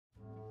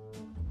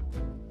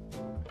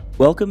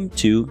Welcome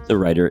to the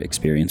Writer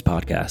Experience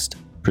Podcast,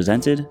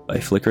 presented by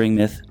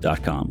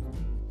FlickeringMyth.com.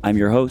 I'm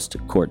your host,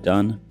 Court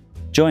Dunn.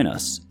 Join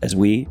us as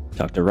we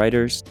talk to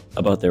writers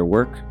about their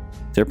work,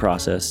 their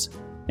process,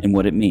 and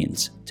what it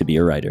means to be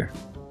a writer.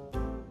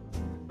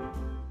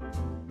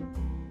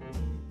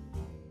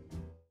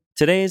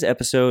 Today's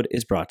episode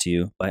is brought to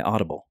you by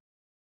Audible.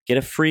 Get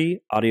a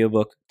free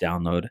audiobook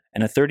download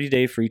and a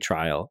 30-day free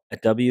trial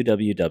at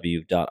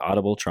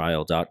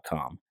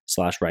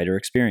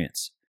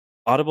www.audibletrial.com/writerexperience.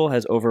 Audible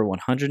has over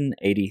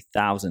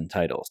 180,000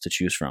 titles to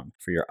choose from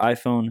for your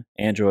iPhone,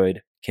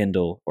 Android,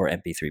 Kindle, or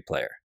MP3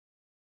 player.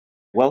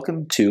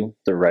 Welcome to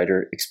the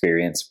Writer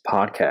Experience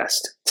Podcast.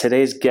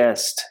 Today's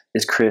guest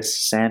is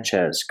Chris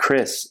Sanchez.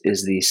 Chris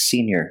is the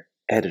senior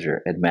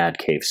editor at Mad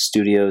Cave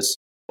Studios.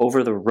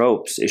 Over the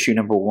Ropes, issue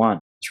number 1,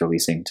 is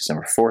releasing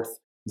December 4th,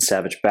 and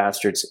Savage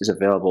Bastards is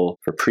available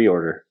for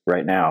pre-order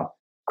right now.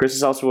 Chris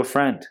is also a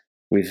friend.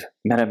 We've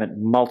met him at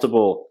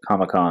multiple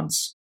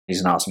Comic-Cons. He's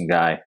an awesome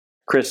guy.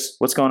 Chris,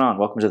 what's going on?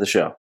 Welcome to the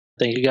show.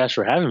 Thank you guys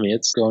for having me.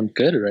 It's going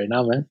good right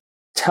now, man.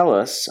 Tell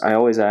us, I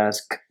always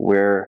ask,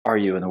 where are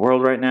you in the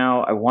world right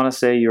now? I want to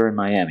say you're in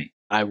Miami.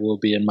 I will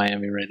be in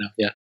Miami right now,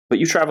 yeah. But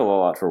you travel a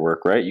lot for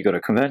work, right? You go to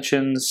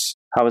conventions.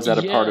 How is that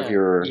a part of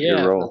your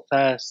role?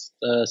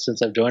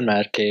 Since I've joined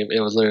Mad Cave,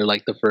 it was literally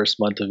like the first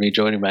month of me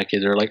joining Mad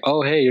Cave. They were like,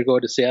 oh, hey, you're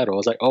going to Seattle. I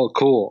was like, oh,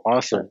 cool,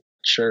 awesome,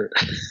 sure.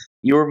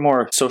 You were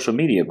more social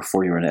media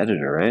before you were an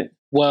editor, right?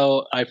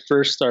 Well, I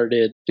first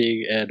started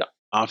being an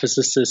office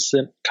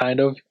assistant, kind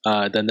of.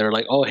 Then they're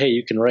like, oh, hey,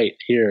 you can write.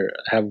 Here,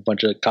 have a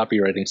bunch of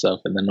copywriting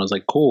stuff. And then I was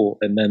like, cool.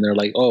 And then they're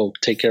like, oh,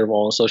 take care of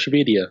all social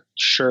media.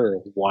 Sure,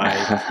 why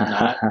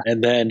not?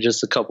 And then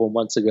just a couple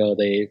months ago,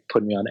 they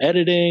put me on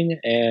editing.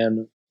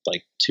 And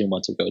like 2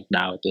 months ago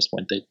now, at this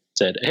point, they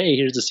said, hey,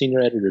 here's the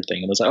senior editor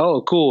thing. And I was like,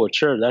 oh, cool,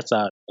 sure. That's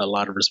not a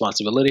lot of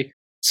responsibility.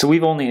 So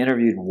we've only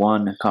interviewed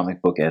one comic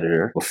book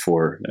editor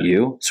before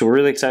you. So we're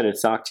really excited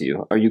to talk to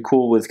you. Are you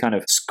cool with kind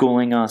of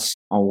schooling us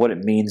on what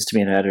it means to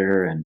be an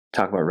editor and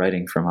talk about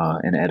writing from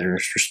an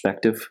editor's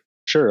perspective?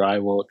 Sure, I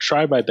will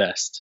try my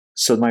best.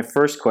 So my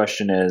first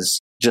question is,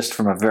 just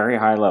from a very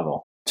high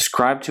level,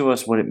 describe to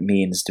us what it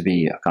means to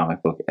be a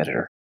comic book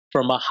editor.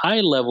 From a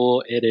high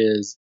level, it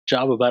is a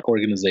job about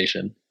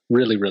organization,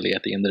 really, really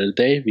at the end of the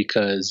day,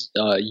 because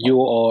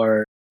you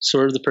are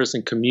sort of the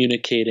person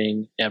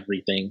communicating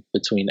everything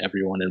between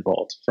everyone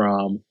involved,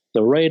 from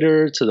the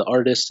writer to the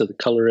artist to the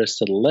colorist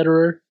to the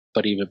letterer,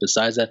 but even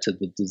besides that, to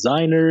the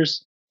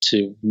designers,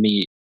 to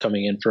me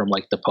coming in from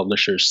like the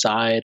publisher's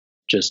side,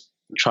 just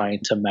trying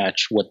to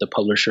match what the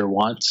publisher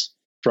wants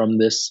from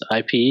this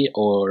IP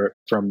or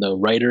from the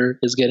writer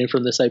is getting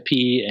from this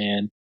IP,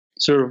 and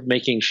sort of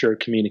making sure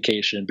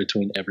communication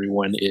between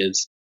everyone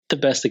is the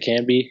best it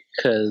can be,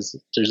 because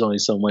there's only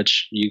so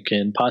much you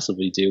can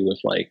possibly do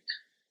with like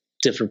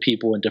different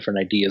people and different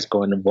ideas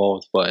going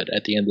involved. But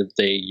at the end of the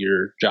day,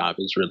 your job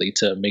is really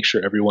to make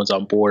sure everyone's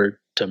on board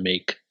to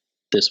make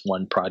this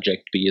one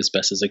project be as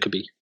best as it could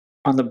be.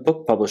 On the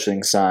book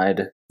publishing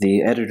side,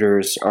 the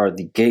editors are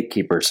the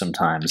gatekeepers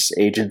sometimes.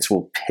 Agents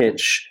will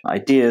pitch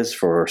ideas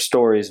for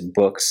stories and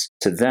books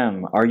to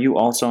them. Are you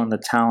also on the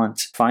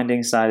talent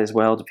finding side as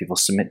well? Do people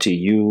submit to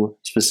you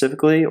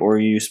specifically, or are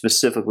you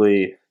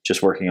specifically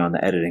just working on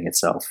the editing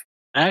itself?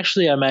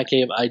 Actually, at Mad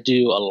Cave, I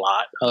do a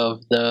lot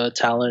of the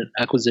talent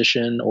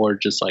acquisition, or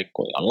just like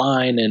going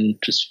online and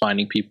just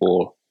finding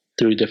people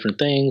through different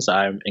things.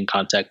 I'm in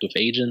contact with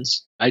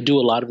agents. I do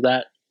a lot of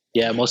that.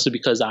 Yeah, mostly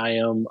because I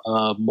am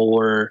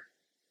more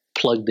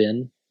plugged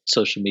in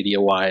social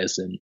media wise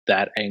in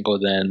that angle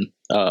than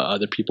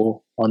other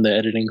people on the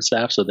editing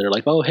staff. So they're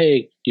like, oh,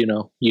 hey,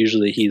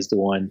 usually he's the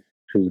one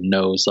who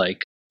knows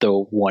like the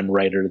one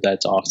writer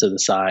that's off to the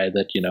side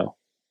that,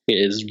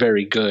 is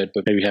very good,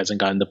 but maybe hasn't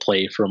gotten to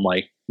play from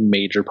like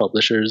major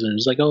publishers, and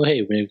it's like, oh,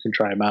 hey, maybe we can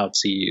try him out,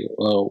 see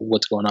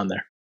what's going on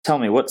there. Tell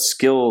me, what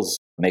skills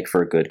make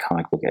for a good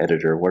comic book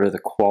editor? What are the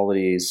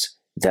qualities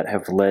that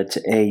have led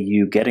to A,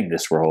 you getting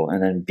this role,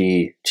 and then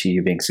B, to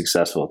you being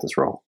successful at this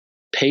role?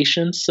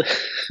 Patience is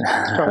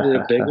probably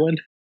a big one,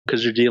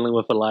 because you're dealing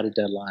with a lot of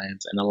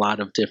deadlines and a lot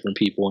of different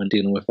people and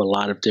dealing with a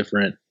lot of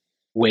different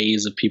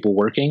ways of people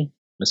working,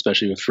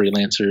 especially with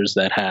freelancers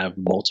that have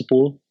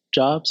multiple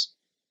jobs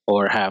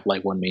or have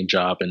like one main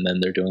job and then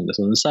they're doing this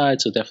on the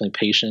side. So definitely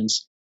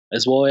patience,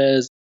 as well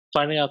as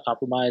finding out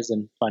compromise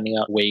and finding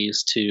out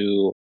ways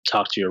to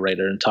talk to your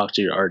writer and talk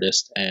to your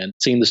artist and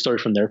seeing the story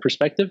from their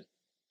perspective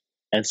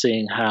and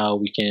seeing how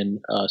we can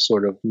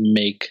sort of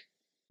make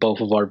both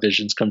of our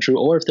visions come true,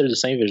 or if they're the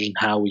same vision,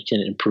 how we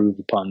can improve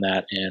upon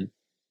that and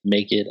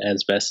make it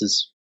as best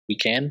as we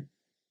can,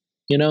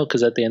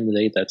 because at the end of the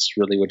day, that's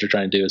really what you're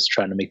trying to do, is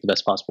trying to make the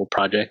best possible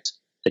project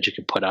that you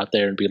can put out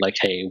there and be like,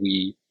 hey,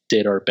 we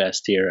did our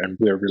best here and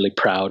we're really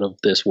proud of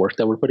this work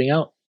that we're putting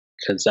out,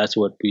 because that's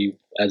what we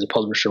as a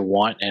publisher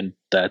want, and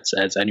that's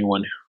as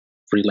anyone who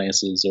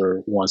freelances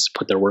or wants to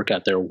put their work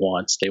out there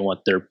wants. They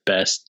want their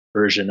best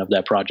version of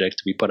that project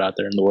to be put out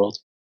there in the world.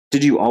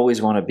 Did you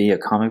always want to be a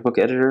comic book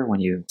editor when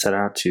you set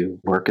out to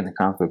work in the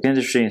comic book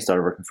industry and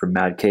started working for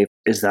Mad Cave?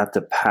 Is that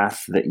the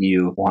path that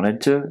you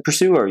wanted to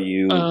pursue? Are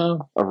you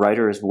a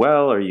writer as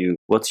well?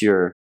 What's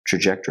your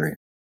trajectory?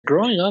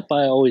 Growing up,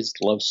 I always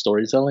loved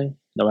storytelling,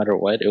 no matter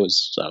what. I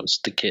was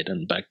the kid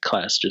in back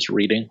class just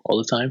reading all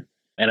the time.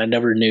 And I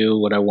never knew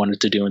what I wanted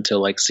to do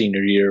until like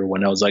senior year,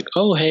 when I was like,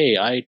 oh,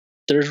 hey,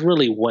 there's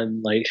really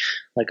one, like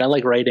I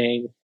like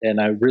writing, and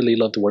I really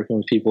loved working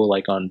with people,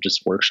 like on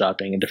just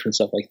workshopping and different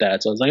stuff like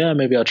that. So I was like,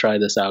 maybe I'll try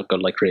this out, go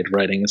to like creative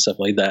writing and stuff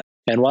like that.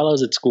 And while I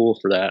was at school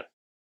for that,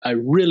 I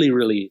really,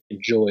 really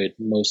enjoyed,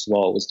 most of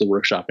all, was the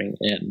workshopping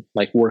and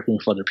like working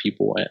with other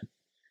people and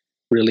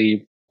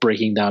really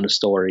breaking down a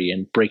story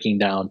and breaking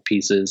down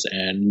pieces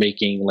and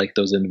making like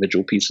those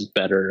individual pieces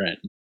better and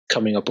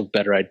coming up with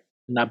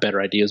not better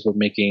ideas, but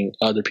making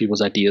other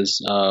people's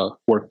ideas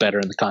work better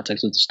in the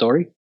context of the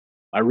story.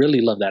 I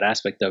really love that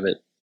aspect of it.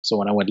 So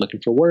when I went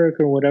looking for work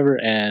or whatever,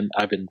 and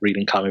I've been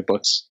reading comic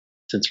books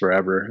since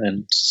forever,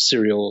 and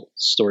serial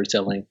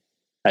storytelling,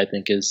 I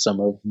think, is some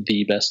of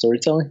the best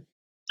storytelling,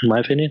 in my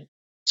opinion.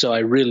 So I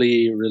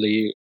really,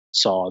 really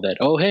saw that,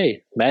 oh,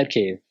 hey, Mad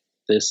Cave,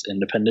 this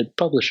independent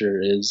publisher,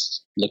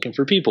 is looking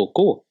for people.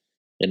 Cool.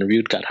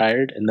 Interviewed, got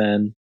hired. And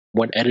then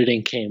when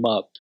editing came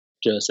up,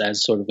 just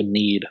as sort of a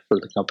need for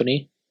the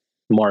company,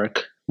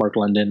 Mark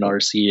London, our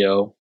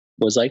CEO,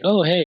 was like,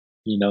 oh, hey,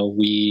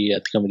 we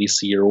at the company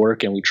see your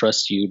work and we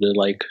trust you to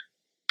like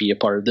be a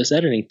part of this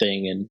editing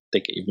thing. And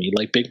they gave me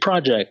like big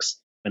projects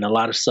and a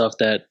lot of stuff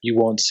that you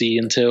won't see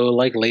until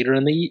like later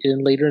into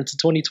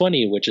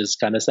 2020, which is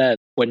kind of sad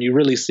when you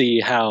really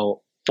see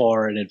how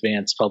far in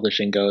advance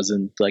publishing goes.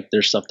 And like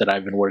there's stuff that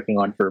I've been working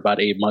on for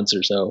about 8 months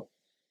or so,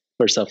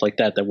 or stuff like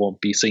that won't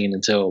be seen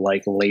until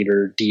like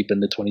later, deep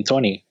into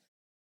 2020.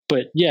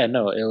 But yeah,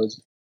 no, it was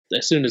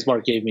as soon as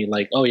Mark gave me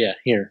like, oh yeah,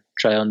 here,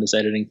 try on this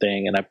editing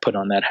thing, and I put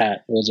on that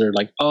hat, it was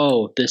like,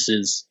 oh,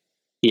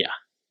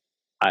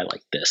 I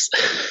like this.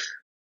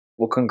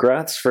 Well,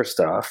 congrats first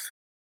off.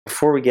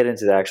 Before we get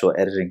into the actual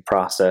editing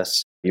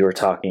process, you were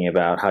talking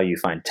about how you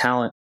find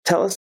talent.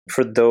 Tell us,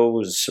 for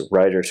those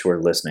writers who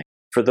are listening,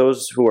 for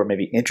those who are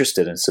maybe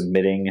interested in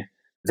submitting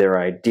their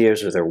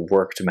ideas or their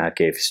work to Mad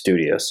Cave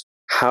Studios,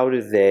 how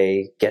do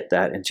they get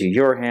that into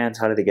your hands?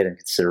 How do they get in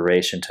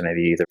consideration to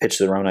maybe either pitch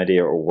their own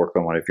idea or work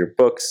on one of your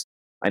books?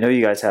 I know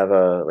you guys have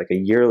a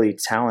yearly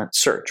talent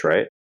search,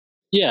 right?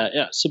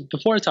 Yeah. So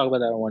before I talk about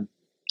that, I want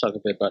to talk a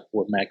bit about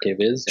what Mad Cave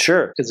is.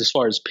 Sure. Because as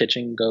far as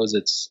pitching goes,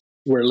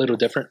 we're a little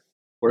different.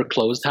 We're a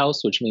closed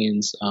house, which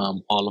means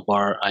all of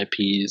our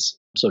IPs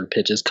sort of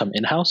pitches come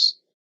in-house,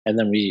 and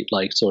then we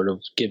like sort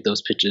of give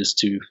those pitches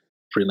to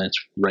freelance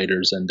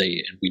writers, and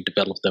we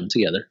develop them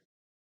together.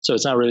 So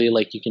it's not really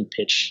like you can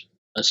pitch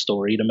a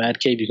story to Mad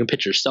Cave. You can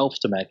pitch yourself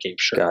to Mad Cave,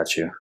 sure. Got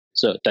you.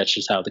 So that's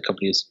just how the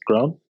company has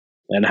grown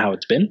and how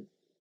it's been.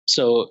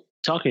 So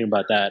talking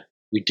about that,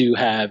 we do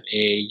have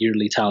a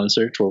yearly talent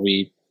search where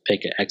we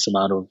pick an X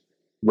amount of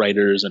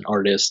writers and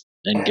artists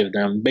and give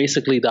them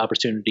basically the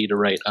opportunity to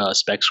write a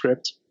spec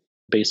script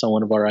based on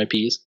one of our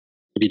IPs.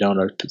 If you don't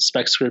know what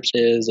spec script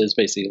is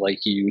basically like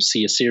you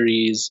see a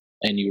series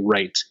and you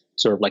write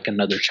sort of like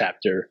another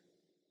chapter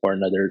or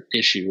another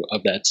issue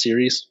of that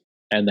series,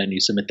 and then you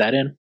submit that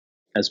in.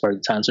 As part of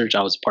the talent search,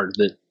 I was part of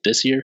it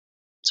this year.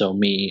 So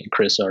me and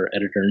Chris, our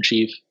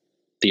editor-in-chief,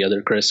 the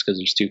other Chris, because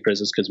there's two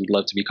Chris's, because we'd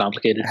love to be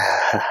complicated.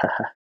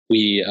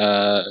 We,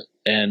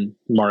 and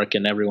Mark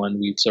and everyone,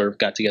 we sort of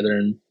got together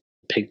and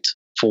picked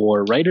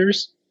 4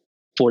 writers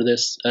for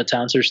this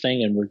talent search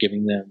thing, and we're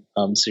giving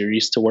them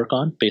series to work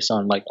on based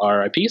on like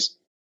our IPs.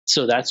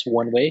 So that's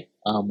one way.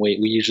 We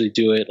usually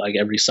do it like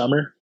every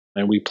summer,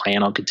 and we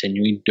plan on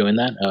continuing doing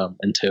that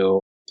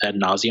until ad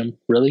nauseum,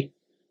 really.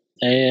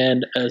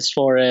 And as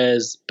far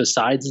as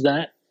besides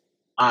that,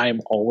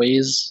 I'm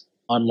always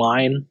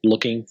online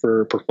looking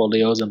for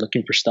portfolios and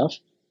looking for stuff.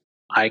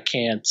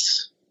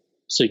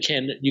 So you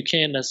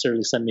can't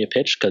necessarily send me a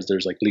pitch because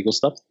there's like legal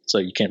stuff, so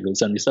you can't really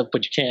send me stuff,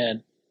 but you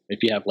can,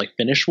 if you have like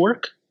finished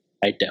work,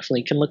 I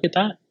definitely can look at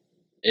that.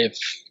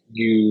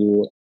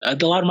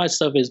 A lot of my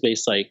stuff is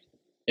based like,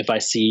 if I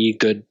see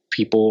good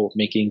people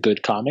making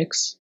good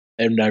comics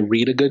and I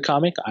read a good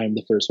comic, I'm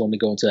the first one to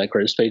go into that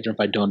credits page. And if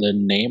I don't know the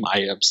name,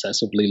 I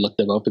obsessively look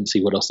them up and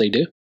see what else they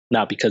do.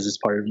 Not because it's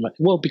part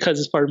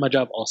of my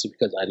job, also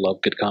because I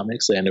love good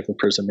comics. And if a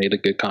person made a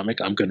good comic,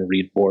 I'm going to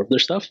read more of their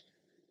stuff.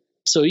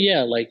 So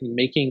yeah, like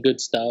making good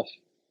stuff,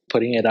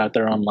 putting it out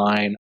there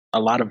online,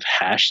 a lot of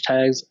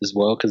hashtags as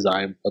well, because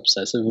I'm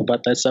obsessive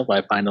about that stuff.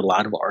 I find a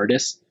lot of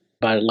artists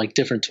by like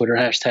different Twitter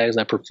hashtags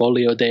like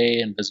Portfolio Day,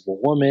 Invisible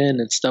Woman,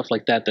 and stuff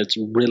like that. That's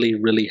really,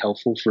 really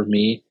helpful for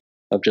me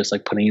of just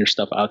like putting your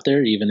stuff out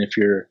there. Even if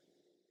you're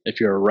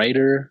a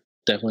writer,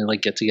 definitely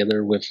like get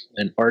together with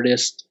an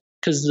artist.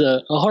 Because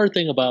a hard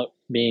thing about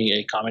being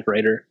a comic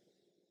writer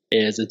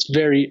is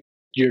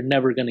you're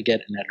never going to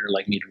get an editor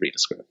like me to read a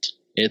script.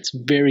 It's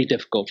very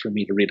difficult for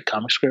me to read a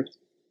comic script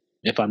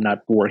if I'm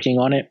not working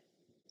on it.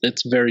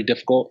 It's very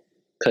difficult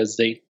because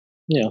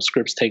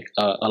scripts take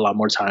a lot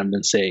more time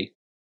than, say,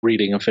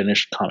 reading a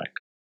finished comic.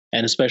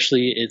 And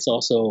especially, it's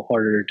also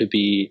harder to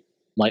be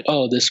like,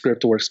 oh, this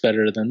script works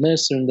better than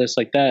this and this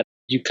like that.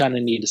 you kind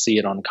of need to see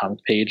it on a comic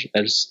page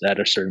at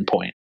a certain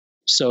point.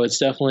 So it's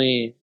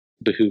definitely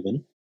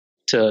behooving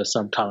to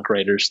some comic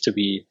writers to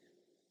be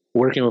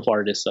working with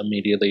artists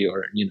immediately,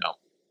 or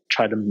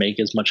try to make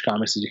as much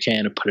comics as you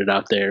can and put it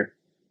out there,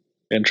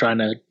 and trying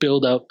to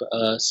build up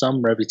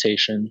some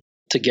reputation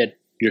to get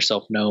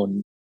yourself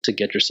known, to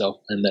get yourself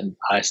and then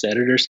highest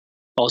editors.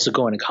 Also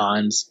going to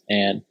cons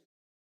and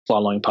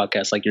following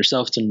podcasts like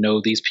yourself to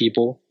know these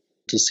people,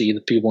 to see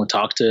the people and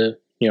talk to.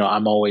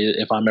 I'm always,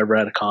 if I'm ever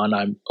at a con,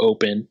 I'm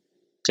open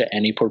to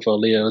any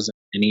portfolios,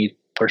 any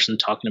person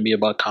talking to me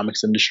about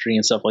comics industry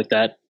and stuff like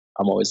that.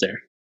 I'm always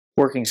there.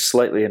 Working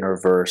slightly in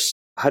reverse,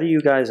 how do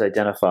you guys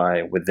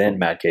identify within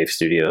Mad Cave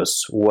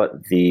Studios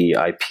what the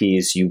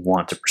IPs you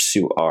want to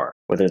pursue are?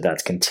 Whether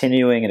that's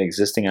continuing an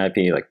existing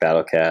IP like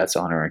Battle Cats,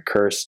 Honor and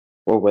Curse,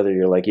 or whether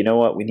you're like, you know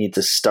what, we need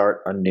to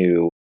start a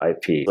new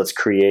IP. Let's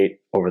create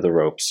Over the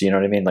Ropes. You know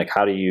what I mean? Like,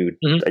 how do you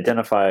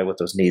identify what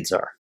those needs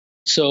are?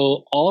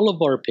 So all of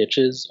our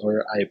pitches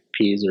or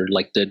IPs, or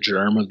like the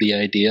germ of the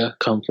idea,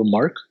 come from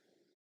Mark.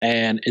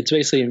 And it's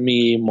basically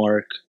me,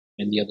 Mark,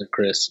 and the other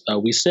Chris.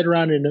 We sit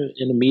around in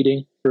a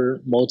meeting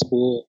for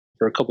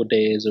a couple of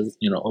days,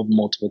 or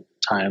multiple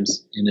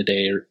times in a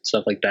day or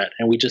stuff like that,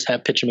 and we just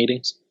have pitch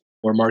meetings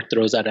where Mark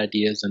throws out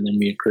ideas, and then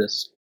me and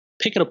Chris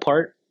pick it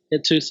apart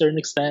to a certain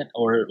extent,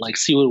 or like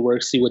see what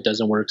works, see what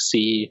doesn't work,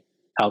 see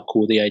how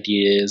cool the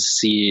idea is,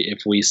 see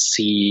if we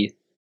see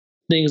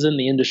things in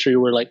the industry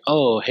where like,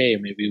 oh hey,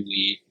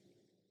 maybe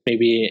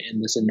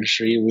in this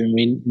industry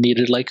we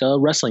needed like a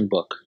wrestling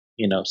book,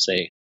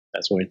 say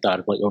that's what we thought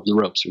of, like Over the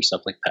Ropes or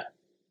stuff like that.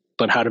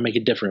 But how to make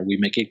it different? We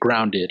make it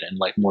grounded and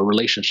like more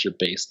relationship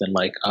based than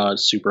like a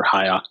super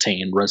high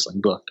octane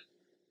wrestling book.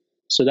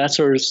 So that's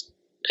sort of,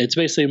 it's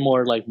basically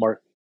more like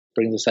Mark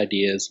brings us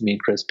ideas, me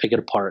and Chris pick it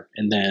apart,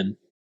 and then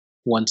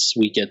once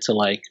we get to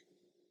like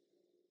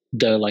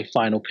the like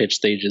final pitch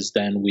stages,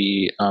 then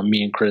we,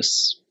 me and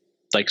Chris,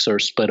 like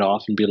sort of split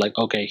off and be like,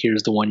 okay,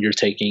 here's the one you're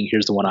taking,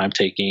 here's the one I'm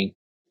taking.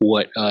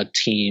 What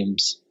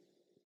teams,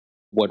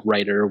 what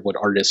writer, what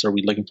artists are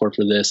we looking for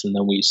this? And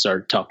then we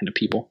start talking to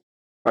people.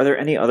 Are there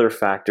any other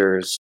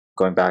factors,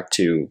 going back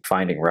to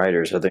finding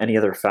writers, are there any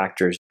other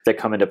factors that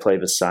come into play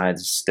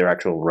besides their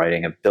actual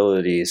writing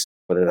abilities,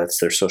 whether that's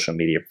their social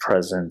media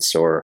presence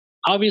or...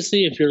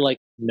 Obviously, if you're like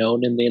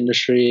known in the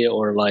industry,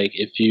 or like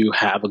if you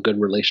have a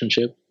good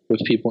relationship with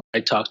people.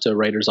 I talk to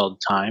writers all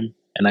the time,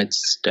 and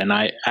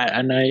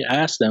I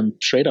ask them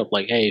straight up,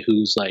 like, hey,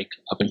 who's like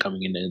up and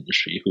coming in the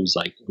industry? Who's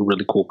like a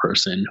really cool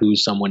person?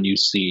 Who's someone you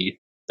see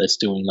that's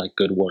doing like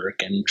good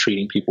work and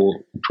treating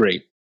people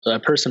great? A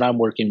person I'm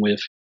working with,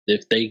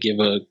 if they give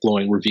a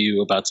glowing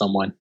review about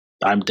someone,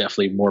 I'm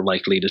definitely more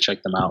likely to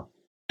check them out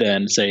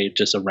than say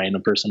just a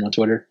random person on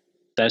Twitter.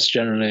 That's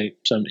generally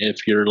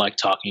if you're like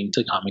talking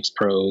to comics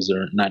pros,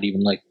 or not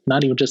even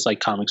just like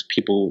comics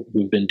people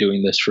who've been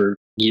doing this for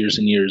years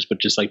and years,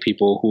 but just like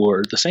people who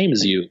are the same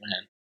as you,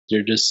 and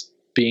you're just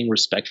being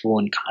respectful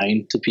and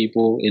kind to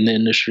people in the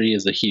industry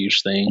is a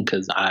huge thing,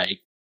 because I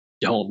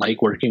don't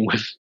like working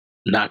with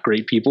not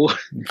great people.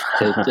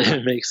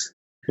 It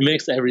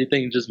makes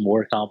everything just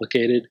more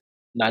complicated,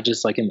 not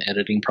just like in the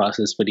editing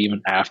process, but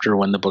even after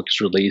when the book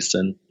is released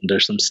and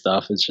there's some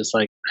stuff. It's just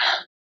like,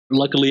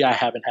 luckily I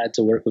haven't had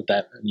to work with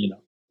that,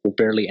 with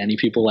barely any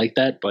people like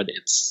that. But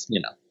it's,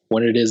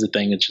 when it is a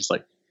thing, it's just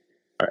like,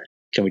 all right,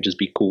 can we just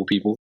be cool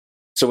people?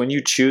 So when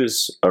you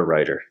choose a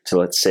writer to,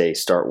 let's say,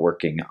 start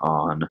working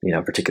on,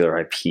 a particular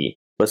IP,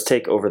 let's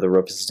take Over the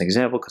Ropes as an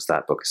example, because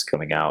that book is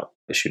coming out,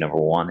 issue number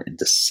 1 in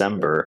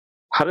December.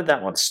 How did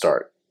that one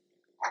start?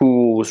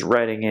 Who was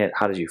writing it?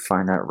 How did you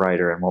find that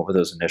writer? And what were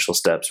those initial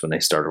steps when they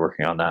started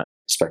working on that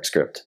spec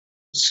script?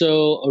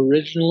 So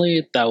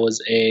originally that was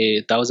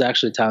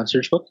actually a talent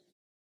search book.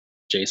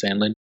 Jay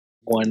Sandlin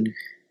won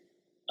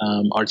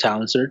our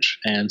talent search.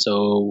 And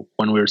so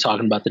when we were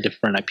talking about the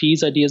different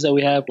IPs ideas that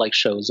we have, like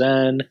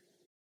Shozen,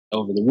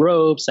 Over the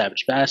Ropes,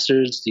 Savage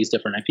Bastards, these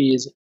different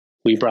IPs,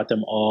 we brought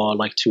them all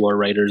like to our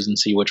writers and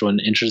see which one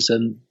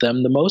interested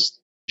them the most.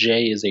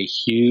 Jay is a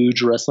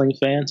huge wrestling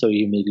fan, so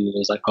he immediately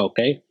was like,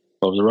 okay,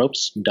 Over the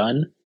Ropes,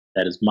 done.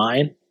 That is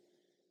mine.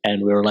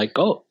 And we were like,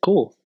 oh,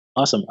 cool.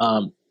 Awesome.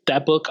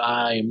 That book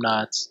I'm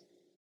not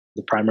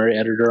the primary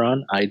editor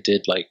on. I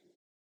did like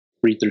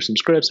read through some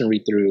scripts and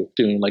read through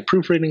doing like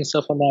proofreading and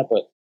stuff on that,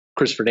 but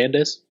Chris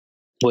Fernandez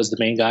was the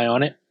main guy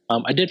on it.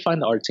 I did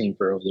find the art team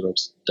for Over the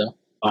Ropes though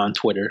on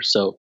Twitter.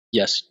 So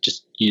yes,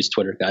 just use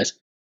Twitter, guys.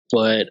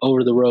 But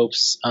Over the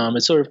Ropes,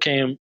 it sort of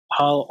came,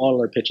 how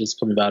all our pitches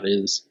come about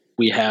is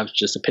we have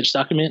just a pitch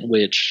document,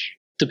 which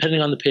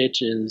depending on the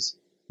pitch is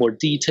more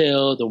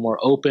detailed or more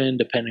open,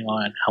 depending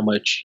on how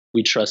much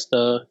we trust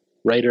the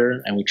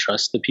writer and we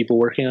trust the people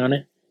working on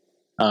it.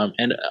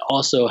 And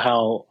also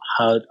how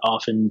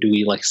often do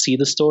we like see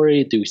the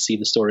story? Do we see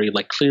the story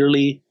like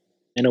clearly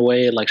in a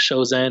way? Like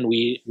Shozen,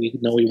 we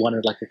know we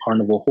wanted like a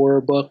carnival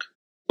horror book,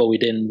 but we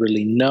didn't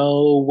really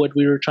know what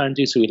we were trying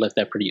to do, so we left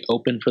that pretty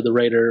open for the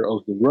writer.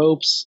 Over the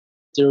Ropes,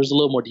 there was a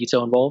little more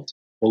detail involved,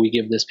 but we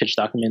give this pitch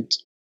document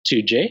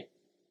to Jay,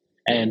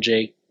 and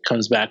Jay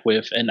comes back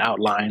with an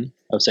outline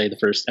of, say, the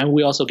first, and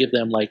we also give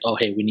them like, oh,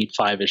 hey, we need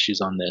 5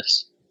 issues on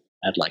this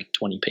at like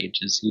 20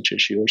 pages each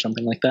issue or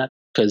something like that.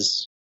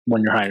 Because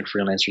when you're hiring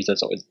freelancers,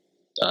 that's always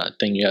a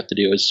thing you have to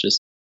do, is just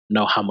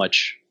know how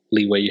much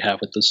leeway you have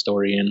with the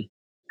story, and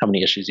how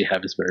many issues you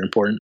have is very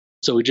important.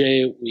 So with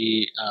Jay,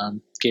 we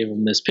gave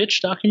him this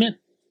pitch document,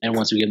 and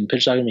once we give him the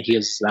pitch document, he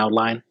gives us an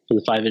outline for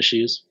the 5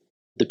 issues.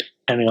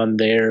 Depending on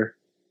there,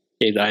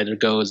 it either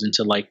goes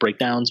into like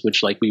breakdowns,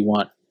 which like we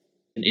want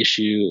an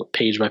issue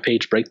page by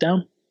page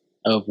breakdown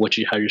of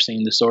how you're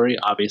seeing the story.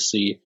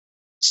 Obviously,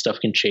 stuff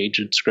can change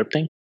in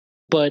scripting,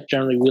 but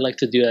generally we like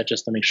to do that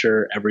just to make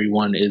sure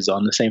everyone is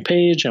on the same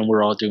page and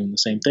we're all doing the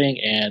same thing.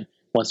 And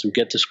once we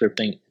get to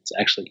scripting, it's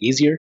actually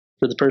easier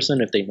for the person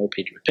if they know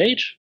page by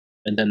page,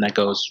 and then that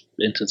goes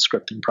into the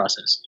scripting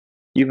process.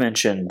 You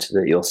mentioned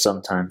that you'll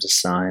sometimes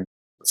assign,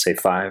 let's say,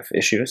 5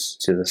 issues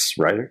to this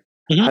writer.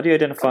 Mm-hmm. How do you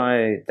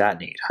identify that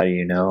need? How do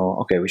you know,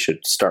 okay, we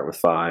should start with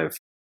 5?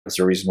 Is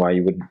there a reason why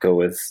you wouldn't go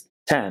with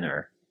 10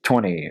 or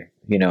 20?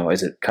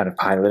 Is it kind of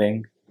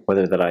piloting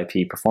whether that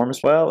IP performs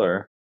well,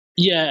 or?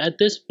 Yeah, at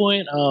this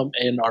point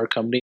in our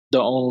company,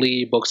 the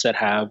only books that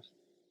have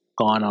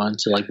gone on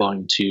to like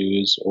volume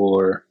 2s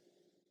or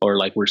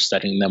like we're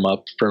setting them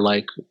up for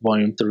like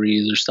volume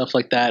 3s or stuff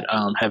like that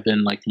have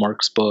been like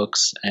Mark's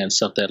books and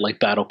stuff that like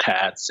Battle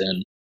Cats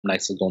and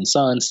Knights of the Golden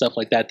Sun, stuff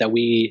like that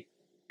we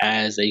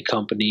as a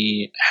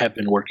company have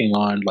been working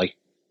on like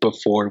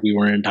before we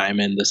were in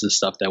Diamond. This is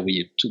stuff that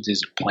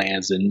these are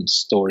plans and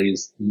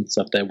stories and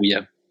stuff that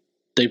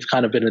they've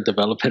kind of been in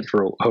development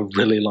for a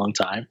really long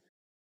time.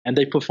 And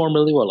they perform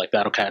really well, like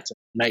Battle Cats.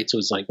 Knights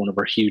was like one of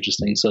our hugest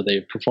things, so they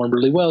performed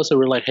really well. So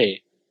we're like,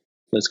 hey,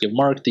 let's give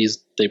Mark they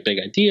big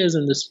ideas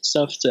and this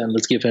stuff, and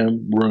let's give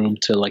him room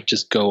to like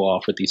just go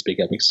off with these big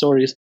epic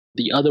stories.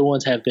 The other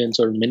ones have been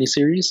sort of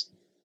miniseries,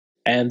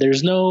 and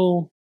there's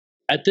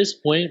at this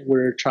point,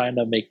 we're trying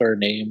to make our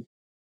name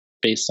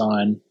based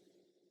on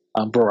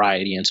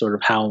variety and sort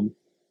of how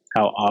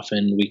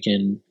often we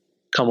can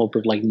come up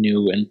with like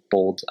new and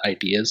bold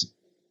ideas.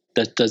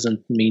 That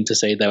doesn't mean to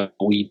say that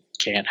we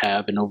can't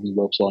have an Over the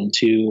Ropes 1,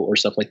 2 or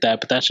stuff like that,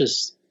 but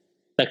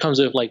that comes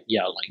with like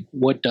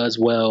what does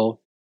well.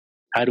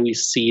 How do we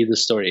see the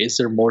story? Is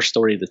there more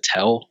story to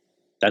tell?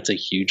 That's a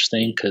huge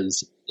thing,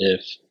 because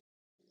if,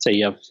 say,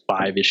 you have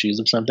 5 issues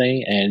of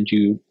something and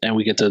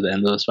we get to the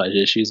end of those 5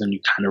 issues and you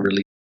kind of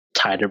really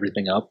tied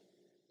everything up,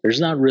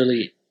 there's not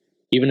really,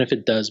 even if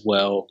it does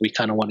well, we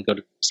kind of want to go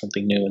to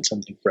something new and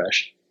something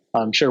fresh.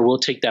 I'm sure we'll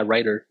take that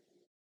writer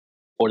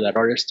or that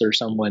artist or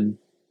someone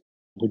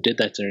who did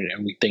that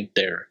and we think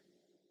they're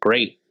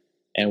great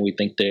and we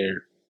think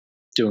they're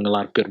doing a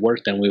lot of good work,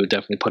 then we would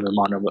definitely put them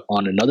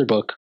on another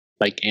book,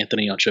 like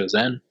Anthony on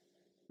Chosen.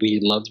 We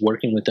loved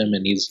working with him,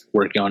 and he's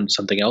working on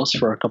something else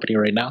for our company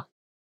right now.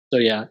 So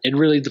yeah, it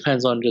really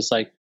depends on just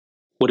like,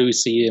 what do we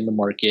see in the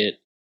market,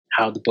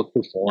 how the book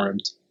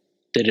performed,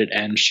 did it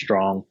end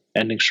strong?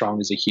 Ending strong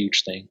is a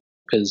huge thing,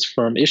 because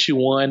from issue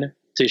 1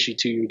 to issue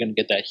 2, you're going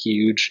to get that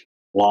huge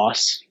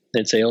loss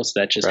in sales.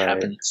 That just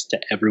happens to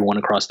everyone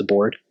across the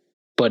board.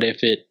 But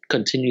if it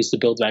continues to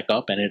build back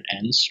up and it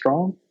ends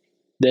strong,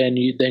 then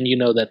you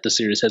know that the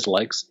series has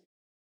legs.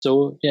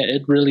 So yeah,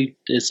 it really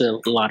is a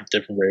lot of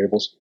different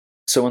variables.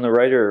 So when the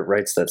writer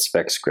writes that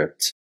spec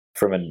script,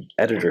 from an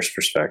editor's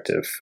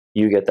perspective,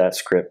 you get that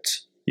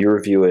script, you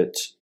review it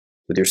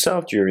with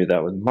yourself, do you review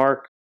that with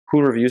Mark?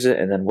 Who reviews it?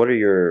 And then what are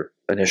your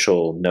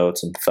initial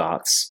notes and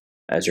thoughts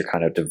as you're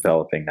kind of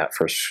developing that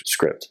first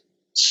script?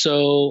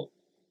 So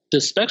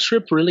the spec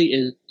script really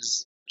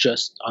is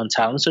just on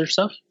talent search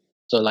stuff.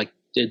 So like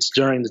it's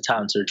during the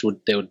talent search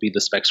they would be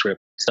the spec script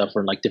stuff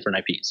for like different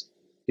IPs.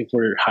 If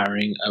we're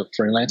hiring a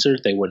freelancer,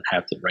 they wouldn't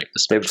have to write the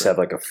spec. They would just have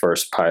like a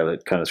first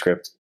pilot kind of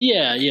script.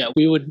 Yeah.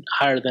 We would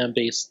hire them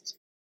based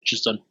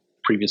just on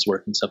previous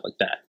work and stuff like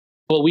that.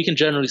 But we can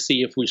generally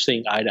see if we're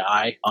seeing eye to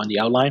eye on the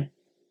outline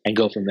and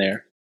go from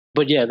there.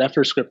 But yeah, that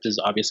first script is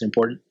obviously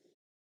important.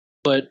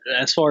 But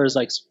as far as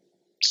like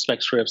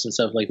spec scripts and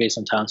stuff like based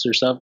on talent search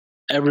stuff,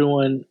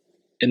 everyone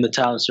in the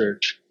talent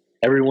search,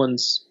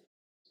 everyone's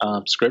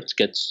script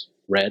gets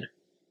read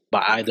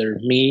by either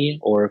me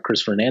or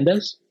Chris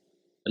Fernandez,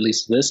 at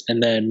least this,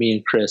 and then me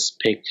and Chris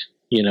pick,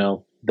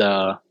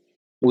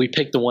 we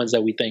pick the ones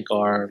that we think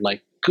are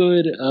like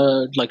good,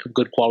 like a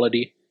good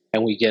quality,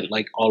 and we get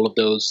like all of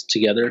those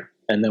together,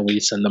 and then we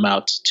send them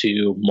out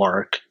to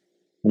Mark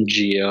and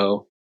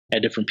Gio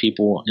and different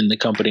people in the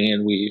company,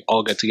 and we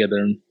all get together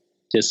and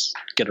just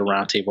get a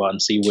round table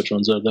and see which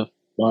ones are the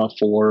 4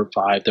 or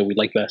 5 that we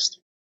like best.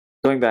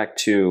 Going back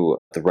to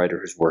the writer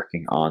who's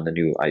working on the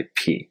new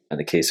IP, in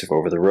the case of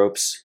Over the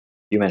Ropes,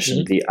 you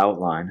mentioned the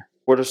outline.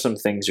 What are some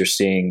things you're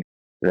seeing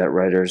that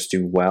writers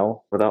do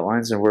well with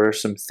outlines, and what are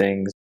some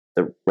things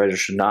that writers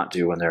should not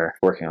do when they're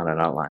working on an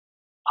outline?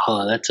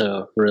 Oh, that's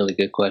a really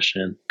good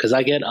question, because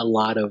I get a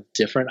lot of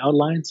different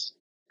outlines.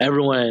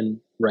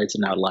 Everyone writes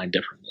an outline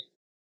differently.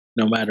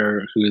 No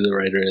matter who the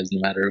writer is,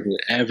 no matter who,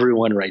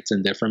 everyone writes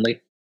in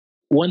differently.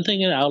 One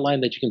thing in an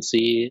outline that you can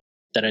see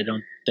that I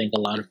don't think a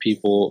lot of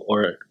people,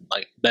 or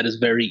like that is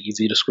very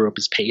easy to screw up,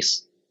 is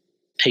pace.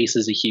 pace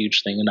is a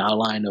huge thing, an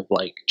outline of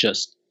like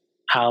just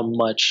how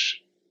much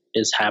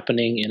is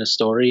happening in a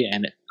story,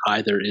 and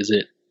either is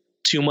it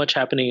too much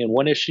happening in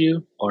one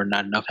issue or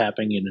not enough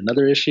happening in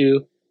another issue,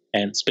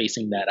 and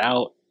spacing that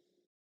out,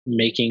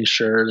 making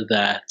sure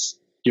that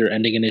you're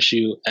ending an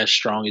issue as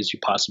strong as you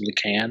possibly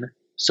can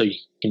so you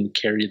can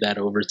carry that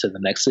over to the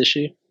next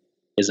issue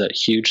is a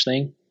huge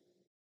thing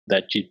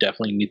that you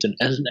definitely need to,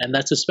 and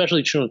that's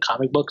especially true in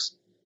comic books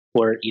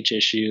where each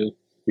issue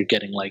you're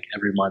getting like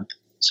every month,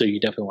 so you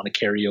definitely want to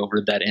carry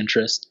over that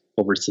interest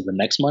over to the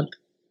next month.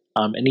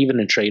 And even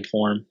in trade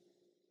form,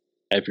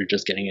 if you're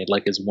just getting it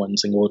like as one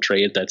single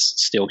trade, that's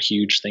still a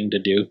huge thing to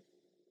do.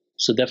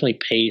 So definitely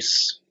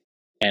pace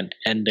and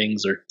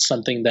endings are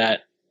something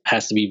that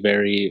has to be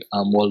very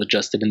well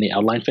adjusted in the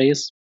outline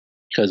phase,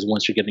 because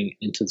once you're getting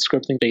into the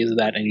scripting phase of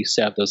that and you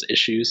still have those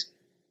issues,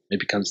 it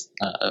becomes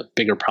a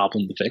bigger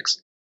problem to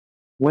fix.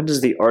 When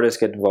does the artist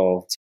get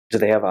involved? Do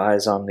they have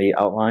eyes on the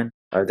outline?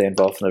 Are they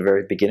involved from the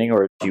very beginning,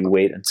 or do you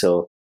wait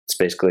until it's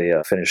basically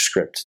a finished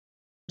script?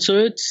 So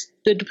it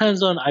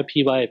depends on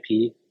IP by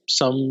IP.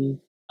 Some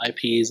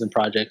IPs and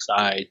projects,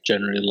 I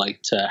generally like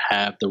to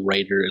have the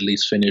writer at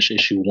least finish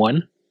issue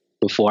 1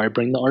 before I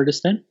bring the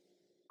artist in.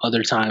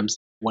 Other times,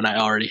 when I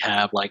already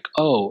have like,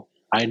 oh,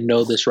 I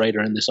know this writer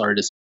and this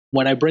artist,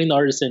 when I bring the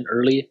artist in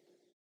early,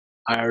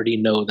 I already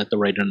know that the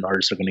writer and the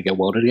artist are going to get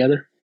well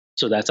together.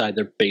 So that's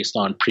either based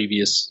on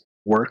previous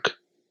work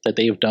that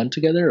they have done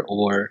together,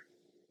 or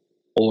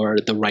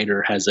the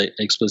writer has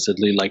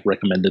explicitly like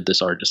recommended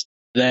this artist.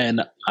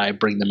 Then I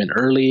bring them in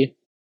early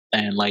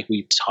and like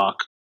we talk.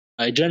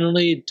 I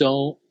generally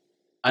don't,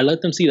 I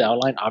let them see the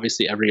outline.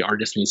 Obviously, every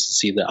artist needs to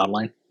see the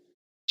outline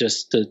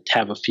just to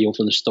have a feel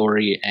for the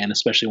story, and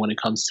especially when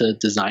it comes to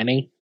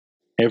designing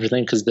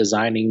everything, because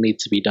designing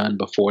needs to be done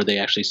before they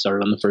actually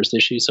start on the first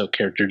issue. So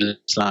character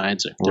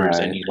designs, if there's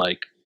any like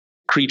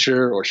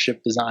creature or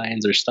ship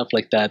designs or stuff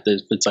like that,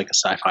 if it's like a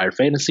sci-fi or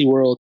fantasy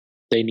world,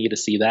 they need to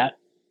see that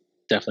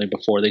definitely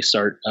before they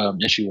start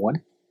issue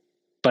 1.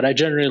 But I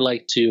generally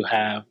like to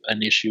have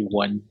an issue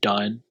 1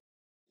 done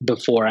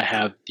before I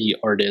have the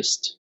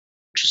artist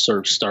just sort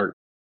of start.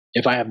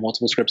 If I have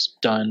multiple scripts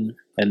done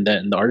and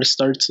then the artist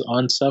starts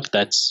on stuff,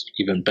 that's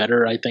even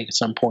better, I think, at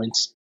some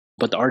points.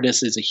 But the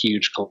artist is a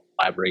huge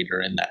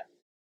collaborator in that.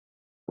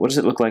 What does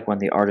it look like when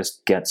the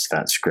artist gets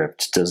that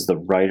script? Does the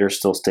writer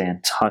still stay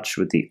in touch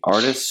with the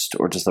artist,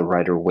 or does the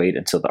writer wait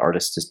until the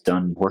artist is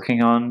done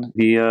working on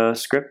the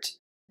script?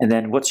 And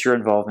then what's your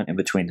involvement in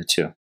between the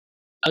two?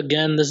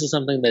 Again, this is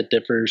something that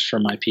differs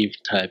from IP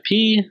to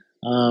IP.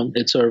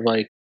 It's sort of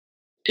like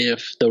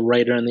if the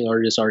writer and the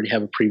artist already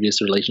have a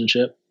previous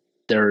relationship,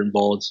 they're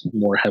involved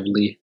more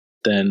heavily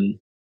than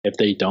if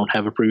they don't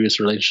have a previous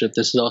relationship.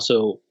 This is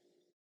also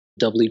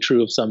doubly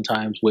true of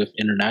sometimes with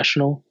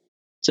international.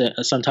 So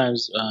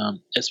sometimes,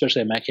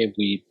 especially at Mac Cave,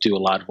 we do a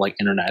lot of like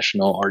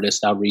international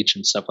artist outreach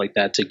and stuff like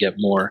that to get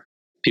more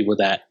people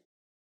that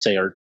say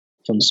are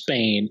from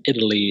Spain,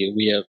 Italy.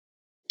 We have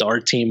the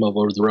art team of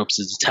Over the Ropes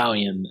is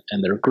Italian,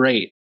 and they're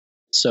great.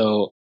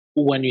 So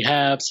when you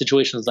have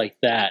situations like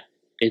that,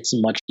 it's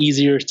much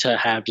easier to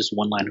have just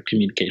one line of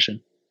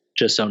communication,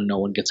 just so no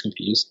one gets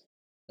confused,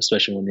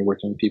 especially when you're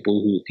working with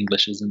people who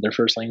English isn't their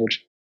first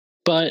language.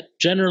 But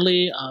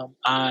generally,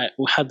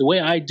 the way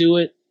I do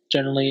it,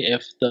 generally,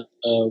 if the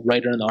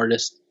writer and the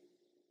artist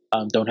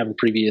don't have a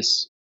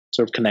previous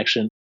sort of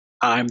connection,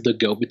 I'm the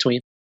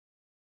go-between.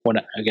 When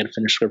I get a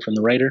finished script from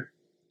the writer,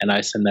 and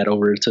I send that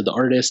over to the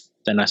artist,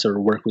 then I sort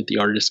of work with the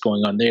artist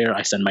going on there.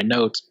 I send my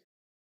notes.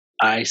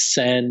 I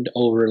send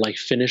over like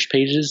finished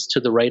pages to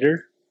the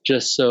writer,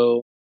 just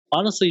so,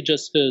 honestly,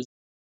 just because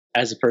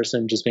as a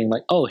person, just being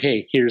like, oh,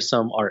 hey, here's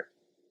some art,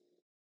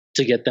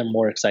 to get them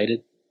more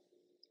excited.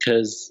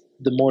 Because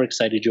the more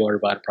excited you are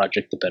about a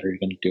project, the better you're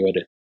going to do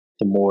it.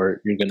 The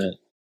more you're going to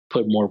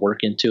put more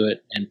work into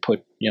it and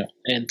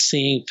and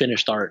seeing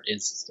finished art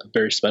is a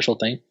very special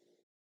thing.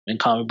 In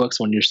comic books,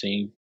 when you're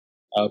seeing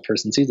a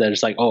person sees that,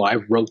 it's like, oh, I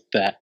wrote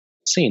that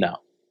scene out.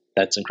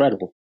 That's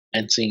incredible.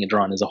 And seeing it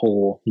drawn is a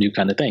whole new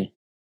kind of thing.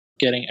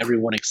 Getting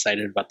everyone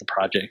excited about the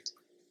project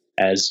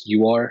as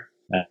you are,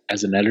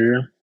 as an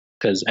editor.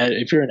 Because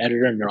if you're an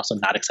editor and you're also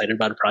not excited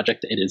about a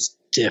project, it is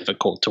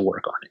difficult to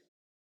work on it.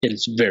 It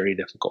is very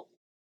difficult.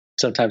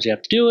 Sometimes you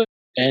have to do it,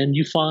 and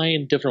you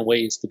find different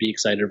ways to be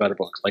excited about a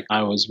book. Like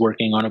I was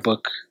working on a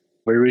book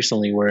very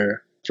recently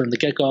where from the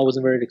get-go I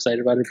wasn't very excited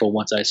about it, but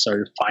once I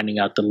started finding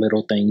out the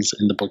little things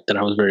in the book that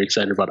I was very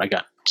excited about, I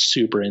got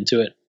super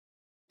into it.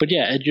 But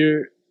yeah,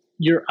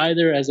 you're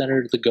either as an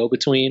editor the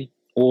go-between,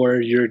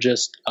 or you're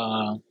just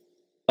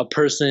a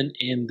person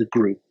in the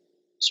group,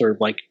 sort of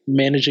like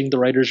managing the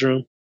writer's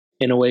room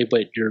in a way,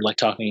 but you're like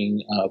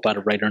talking about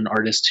a writer and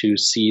artist who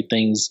see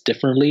things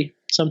differently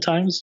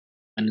sometimes.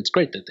 And it's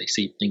great that they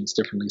see things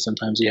differently.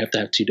 Sometimes you have to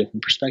have two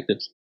different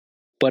perspectives.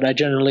 But I'm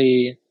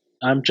generally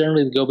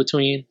the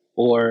go-between,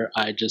 or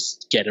I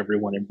just get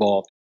everyone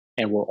involved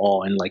and we're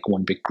all in like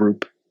one big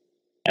group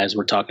as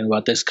we're talking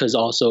about this. Because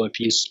also if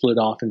you split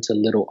off into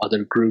little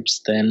other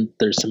groups, then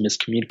there's some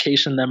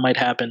miscommunication that might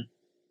happen.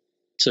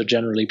 So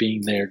generally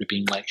being there to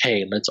being like,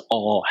 hey, let's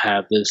all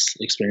have this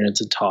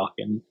experience and talk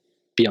and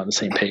be on the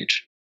same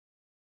page.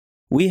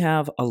 We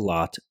have a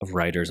lot of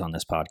writers on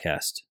this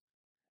podcast.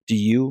 Do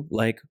you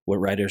like what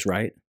writers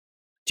write?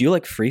 Do you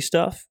like free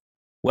stuff?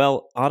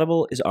 Well,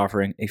 Audible is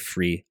offering a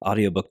free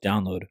audiobook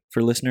download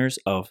for listeners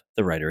of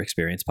the Writer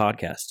Experience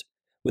podcast,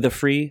 with a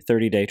free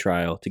 30-day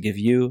trial to give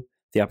you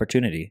the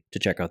opportunity to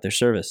check out their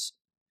service.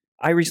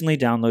 I recently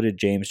downloaded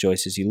James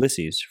Joyce's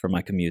Ulysses for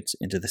my commutes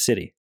into the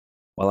city,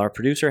 while our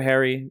producer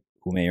Harry,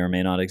 who may or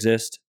may not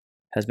exist,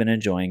 has been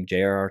enjoying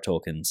J.R.R.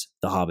 Tolkien's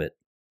The Hobbit.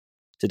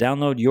 To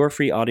download your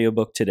free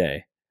audiobook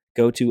today,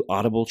 go to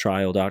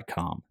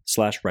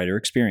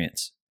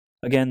audibletrial.com/writerexperience.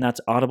 Again,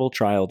 that's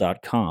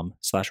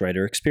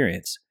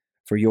audibletrial.com/writerexperience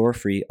for your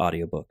free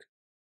audiobook.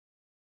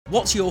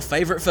 What's your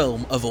favourite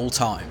film of all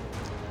time?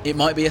 It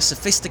might be a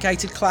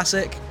sophisticated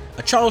classic,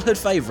 a childhood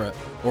favourite,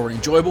 or an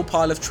enjoyable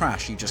pile of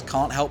trash you just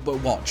can't help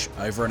but watch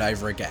over and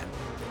over again.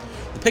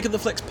 The Pick of the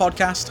Flicks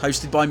podcast,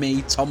 hosted by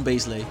me, Tom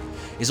Beasley,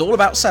 is all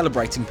about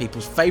celebrating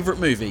people's favourite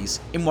movies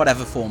in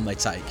whatever form they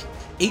take.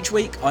 Each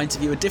week, I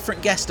interview a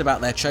different guest about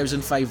their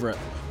chosen favourite,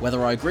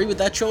 whether I agree with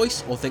their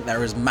choice or think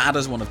they're as mad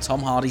as one of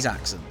Tom Hardy's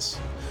accents.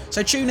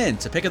 So tune in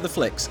to Pick of the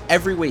Flicks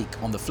every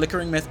week on the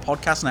Flickering Myth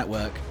Podcast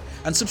Network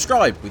and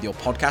subscribe with your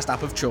podcast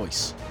app of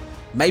choice.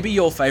 Maybe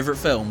your favourite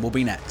film will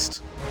be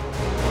next.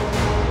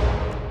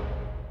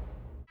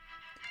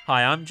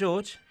 Hi, I'm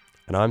George.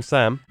 And I'm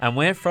Sam. And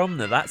we're from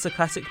the That's a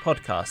Classic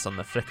podcast on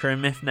the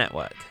Flickering Myth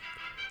Network.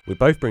 We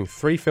both bring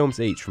 3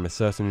 films each from a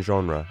certain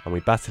genre, and we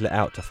battle it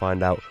out to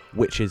find out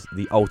which is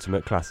the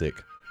ultimate classic.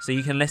 So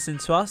you can listen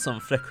to us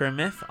on Flickering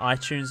Myth,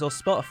 iTunes or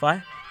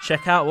Spotify.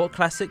 Check out what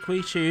classic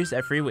we choose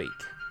every week.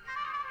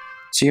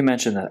 So you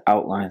mentioned that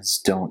outlines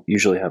don't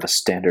usually have a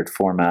standard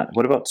format.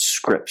 What about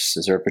scripts?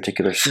 Is there a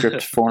particular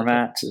script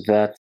format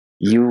that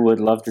you would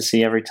love to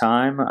see every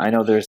time? I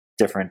know there's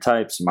different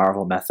types,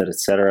 Marvel method,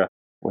 etc.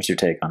 What's your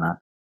take on that?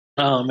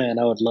 Oh man,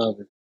 I would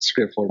love it.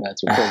 Script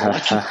formats.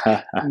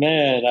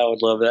 Man, I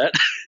would love that.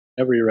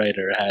 Every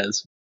writer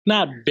has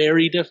not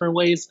very different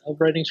ways of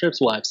writing scripts.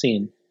 Well, I've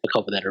seen a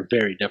couple that are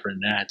very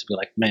different, and I had to be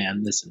like,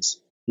 man, this is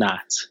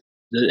not.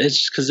 It's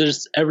just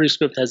because every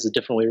script has a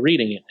different way of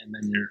reading it, and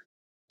then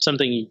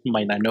something you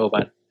might not know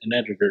about an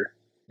editor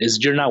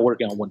is you're not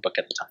working on one book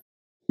at a time.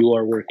 You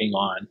are working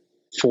on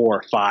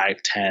 4,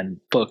 5, 10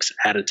 books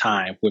at a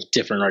time with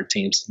different art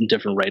teams and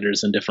different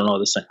writers and different all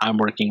this. I'm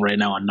working right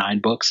now on 9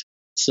 books.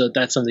 So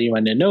that's something you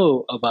might not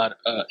know about.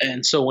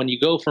 And so when you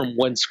go from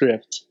one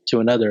script to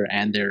another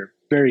and they're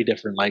very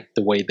different, like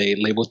the way they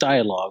label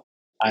dialogue.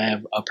 I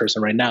have a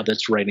person right now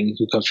that's writing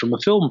who comes from a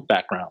film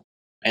background,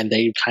 and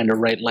they kind of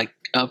write like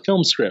a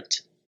film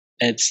script.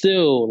 And it's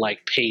still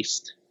like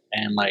paced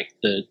and like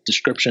the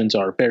descriptions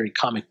are very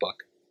comic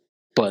book.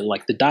 But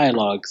like the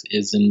dialogues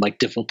is in like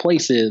different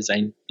places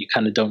and you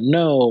kind of don't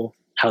know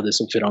how this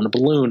will fit on a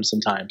balloon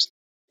sometimes.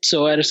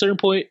 So at a certain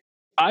point,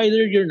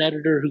 either you're an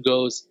editor who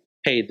goes,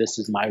 hey, this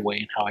is my way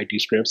and how I do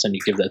scripts, and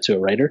you give that to a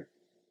writer,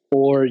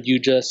 or you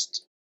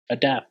just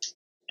adapt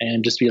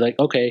and just be like,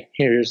 okay,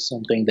 here's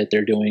something that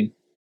they're doing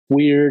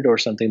weird or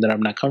something that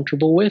I'm not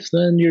comfortable with,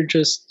 then you're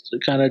just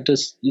kind of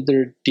just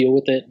either deal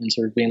with it and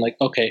sort of being like,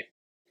 okay,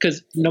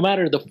 because no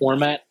matter the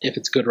format, if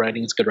it's good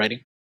writing, it's good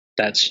writing.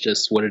 That's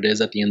just what it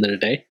is at the end of the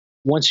day.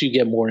 Once you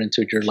get more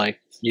into it, you're like,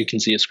 you can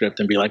see a script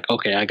and be like,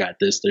 okay, I got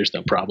this. There's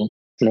no problem.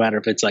 No matter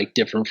if it's like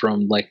different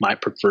from like my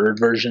preferred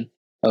version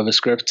of a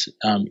script,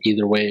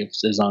 either way,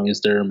 as long as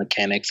their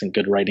mechanics and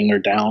good writing are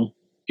down,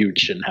 you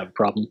shouldn't have a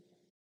problem.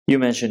 You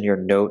mentioned your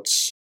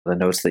notes, the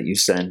notes that you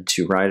send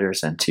to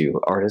writers and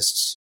to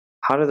artists.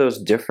 How do those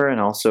differ?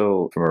 And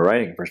also from a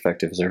writing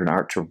perspective, is there an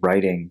art to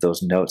writing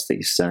those notes that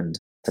you send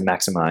to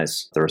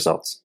maximize the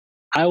results?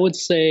 I would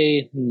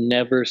say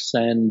never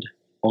send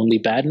only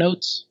bad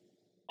notes.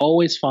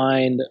 Always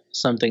find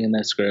something in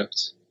that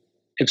script.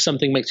 If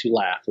something makes you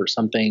laugh or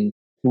something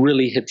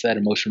really hits that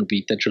emotional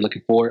beat that you're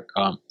looking for,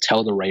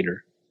 tell the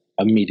writer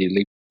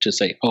immediately. Just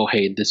say, oh,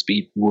 hey, this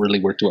beat really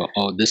worked well.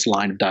 Oh, this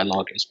line of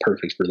dialogue is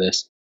perfect for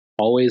this.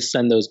 Always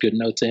send those good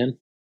notes in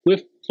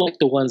with like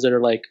the ones that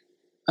are like,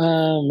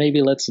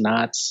 maybe let's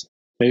not.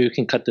 Maybe we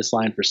can cut this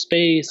line for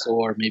space,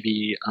 or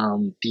maybe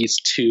these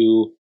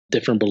 2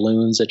 different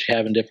balloons that you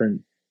have in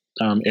different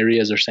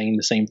areas are saying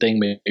the same thing.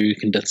 Maybe you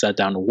can just set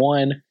down to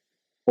 1,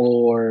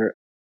 or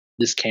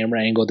this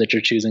camera angle that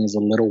you're choosing is a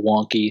little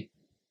wonky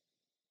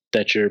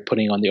that you're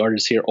putting on the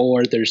artist here,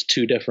 or there's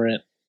 2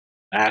 different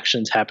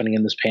actions happening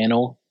in this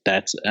panel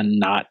that's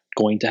not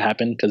going to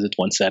happen because it's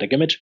one static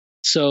image.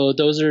 So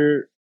those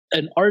are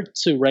an art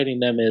to writing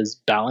them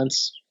is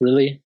balance,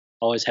 really.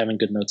 Always having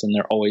good notes in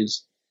there,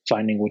 always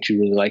finding what you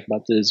really like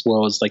about it, as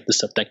well as like the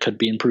stuff that could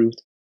be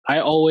improved.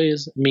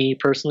 Me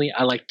personally,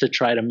 I like to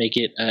try to make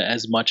it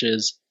as much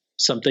as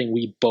something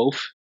we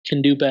both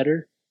can do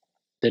better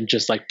than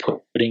just like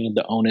putting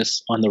the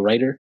onus on the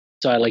writer.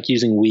 So I like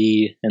using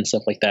we and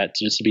stuff like that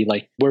just to be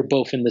like, we're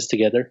both in this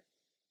together.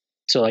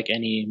 So like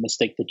any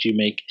mistake that you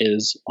make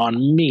is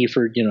on me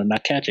for,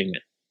 not catching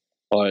it.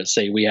 Or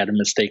say we had a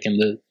mistake in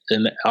the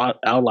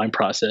outline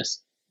process.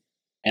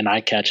 and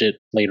I catch it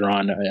later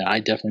on, I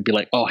definitely be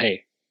like, oh,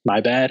 hey,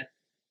 my bad.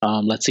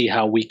 Let's see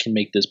how we can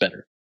make this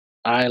better.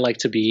 I like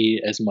to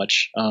be as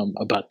much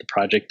about the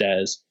project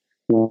as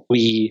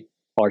we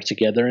are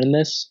together in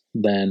this,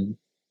 then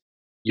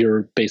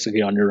you're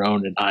basically on your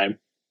own and I'm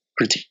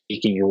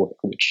critiquing your work,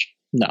 which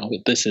no,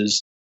 this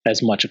is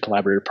as much a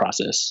collaborative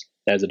process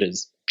as it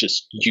is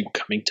just you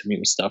coming to me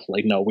with stuff.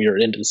 Like, no, we are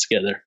into this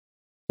together.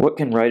 What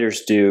can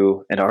writers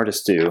do and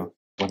artists do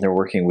when they're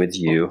working with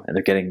you and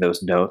they're getting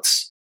those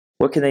notes?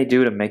 What can they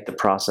do to make the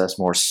process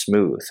more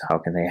smooth? How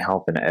can they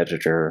help an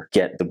editor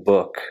get the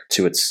book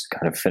to its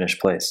kind of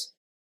finished place?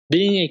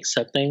 Being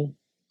accepting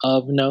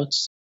of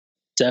notes,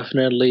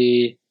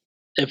 definitely.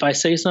 If I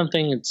say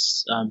something,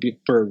 it's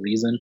for a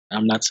reason.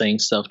 I'm not saying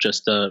stuff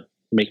just to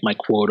make my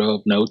quota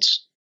of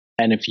notes.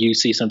 And if you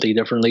see something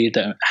differently,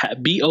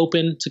 be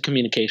open to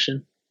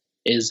communication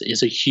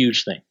is a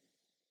huge thing.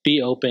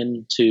 Be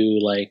open to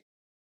like,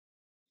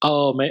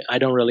 oh, I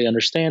don't really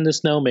understand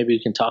this. No, maybe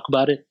we can talk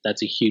about it.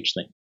 That's a huge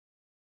thing.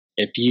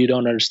 If you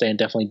don't understand,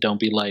 definitely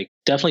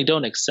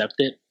don't accept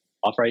it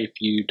outright. If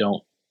you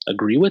don't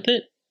agree with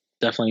it,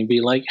 definitely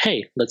be like,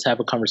 hey, let's have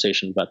a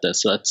conversation about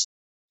this. Let's,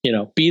 you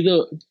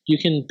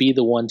can be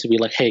the one to be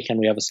like, hey, can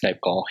we have a Skype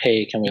call?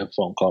 Hey, can we have a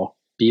phone call?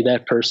 Be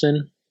that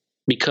person,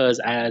 because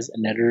as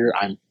an editor,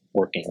 I'm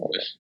working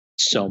with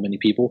so many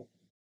people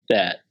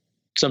that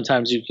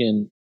sometimes you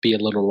can be a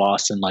little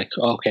lost and like,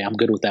 okay, I'm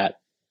good with that.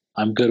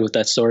 I'm good with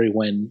that story,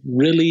 when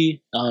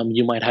really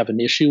you might have an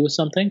issue with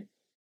something.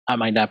 I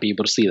might not be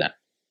able to see that.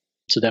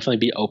 So definitely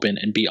be open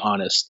and be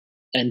honest,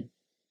 and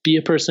be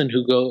a person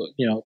who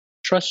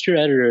trust your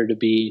editor to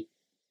be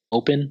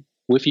open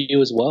with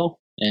you as well,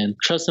 and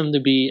trust them to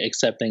be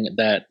accepting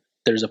that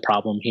there's a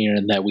problem here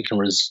and that we can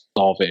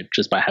resolve it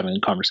just by having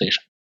a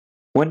conversation.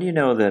 When do you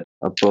know that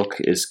a book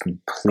is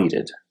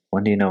completed?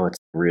 When do you know it's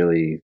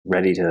really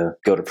ready to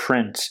go to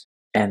print?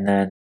 And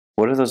then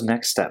what are those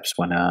next steps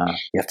when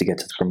you have to get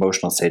to the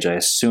promotional stage? I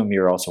assume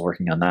you're also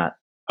working on that.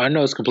 I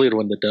know it's completed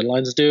when the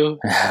deadline's due.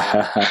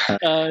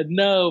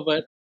 No,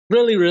 but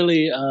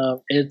really,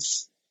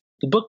 it's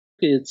the book.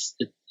 It's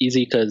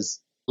easy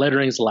because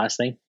lettering is the last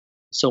thing.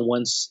 So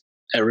once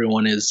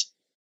everyone is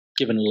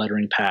given a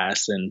lettering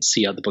pass and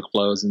see how the book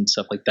flows and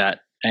stuff like that,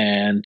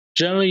 and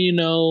generally,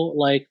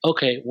 like,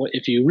 okay,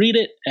 if you read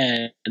it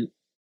and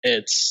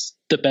it's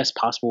the best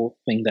possible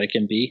thing that it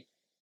can be,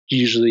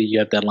 usually you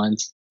have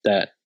deadlines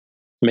that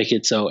make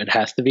it so it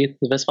has to be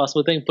the best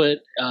possible thing. But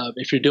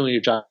if you're doing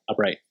your job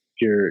right,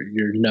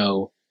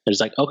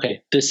 there's like,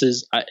 okay, this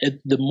is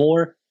the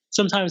more.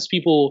 Sometimes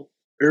people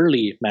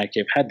early Mad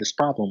Cave had this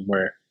problem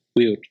where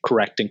we would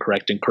correct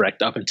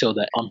up until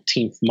the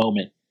umpteenth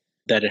moment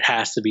that it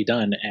has to be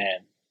done,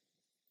 and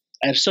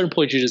at a certain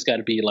point you just got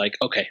to be like,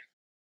 okay,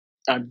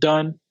 I'm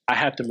done. I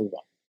have to move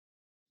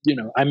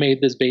on. I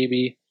made this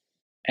baby,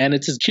 and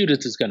it's as cute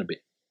as it's going to be.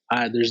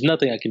 There's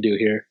nothing I can do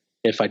here.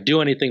 If I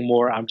do anything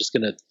more, I'm just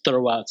going to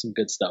throw out some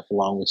good stuff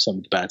along with some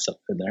of the bad stuff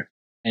in there.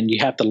 And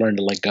you have to learn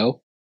to let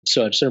go.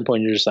 So at a certain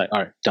point, you're just like,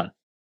 all right, done.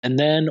 And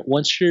then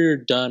once you're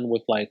done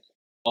with like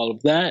all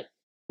of that,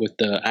 with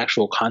the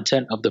actual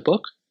content of the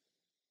book,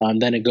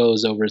 then it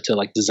goes over to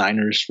like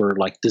designers for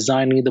like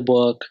designing the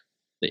book,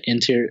 the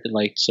interior,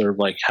 like sort of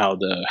like how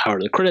are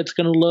the credits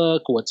going to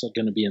look, what's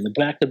going to be in the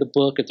back of the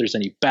book, if there's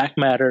any back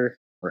matter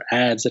or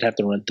ads that have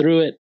to run through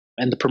it.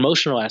 And the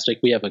promotional aspect,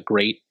 we have a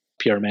great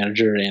PR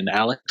manager in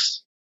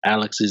Alex.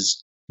 Alex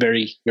is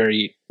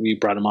we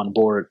brought him on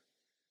board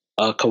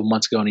a couple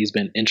months ago, and he's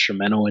been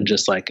instrumental in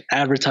just like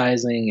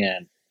advertising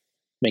and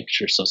making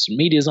sure social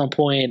media is on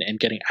point and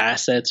getting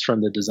assets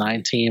from the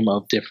design team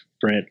of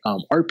different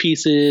art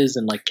pieces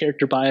and like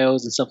character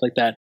bios and stuff like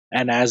that.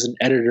 And as an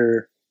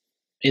editor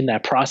in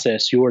that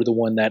process, you are the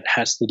one that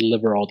has to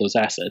deliver all those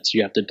assets.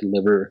 You have to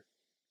deliver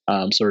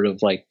sort of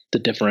like the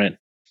different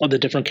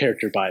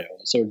character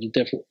bios or the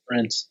different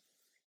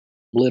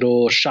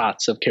little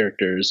shots of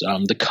characters.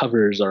 The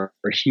covers are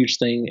a huge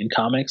thing in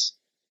comics.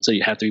 So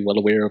you have to be well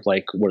aware of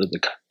like what are the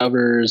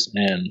covers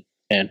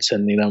and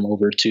sending them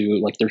over to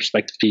like the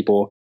respective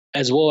people,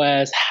 as well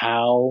as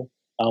how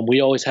we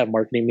always have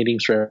marketing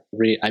meetings for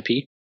every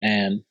IP,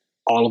 and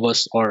all of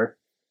us are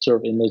sort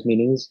of in those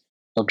meetings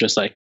of just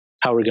like,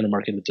 how are we going to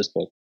market this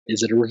book?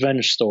 Is it a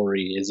revenge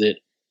story? Is it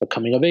a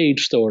coming of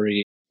age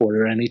story? Or are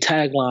there any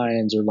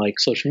taglines or like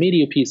social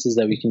media pieces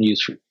that we can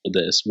use for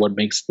this? What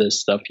makes this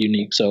stuff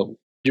unique? So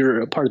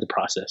you're a part of the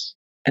process.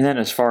 And then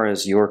as far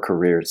as your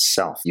career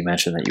itself, you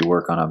mentioned that you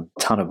work on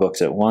a ton of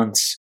books at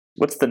once.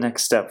 What's the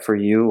next step for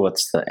you?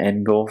 What's the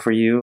end goal for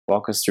you?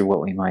 Walk us through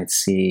what we might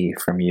see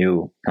from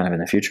you kind of in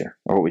the future,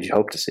 or what would you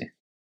hope to see?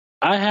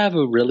 I have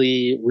a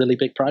really, really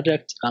big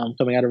project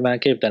coming out of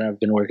Mad Cave that I've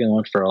been working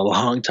on for a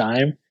long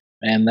time.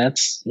 And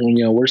that's,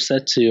 we're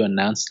set to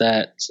announce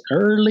that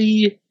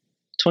early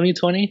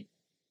 2020.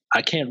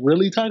 I can't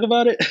really talk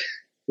about it,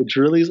 which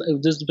really is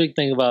just a big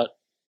thing about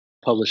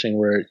publishing,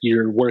 where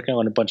you're working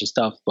on a bunch of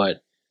stuff,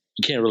 but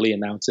you can't really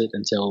announce it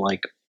until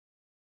like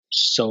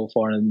so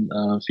far in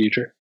the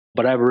future.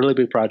 But I have a really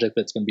big project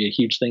that's going to be a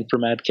huge thing for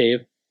Mad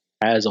Cave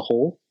as a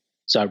whole.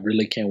 So I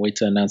really can't wait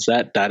to announce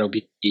that. That'll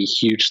be a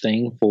huge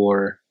thing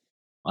for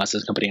us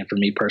as a company and for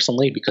me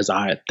personally, because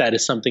that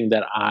is something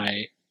that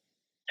I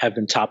have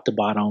been top to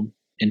bottom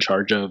in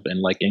charge of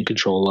and like in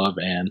control of,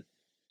 and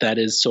that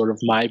is sort of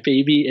my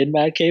baby in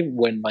Mad Cave.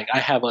 When like I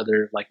have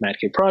other like Mad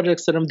Cave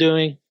projects that I'm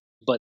doing,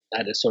 but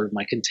that is sort of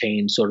my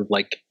contained sort of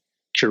like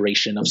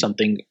curation of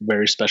something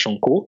very special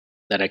and cool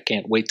that I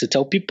can't wait to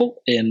tell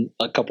people in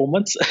a couple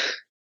months.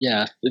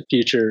 Yeah, the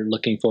future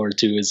looking forward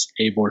to is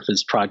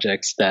amorphous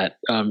projects that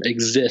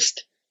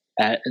exist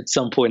at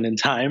some point in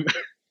time,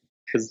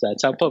 because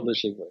that's how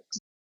publishing works.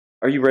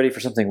 Are you ready for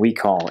something we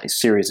call a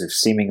series of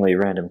seemingly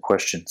random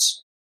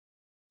questions?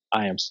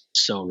 I am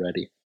so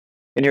ready.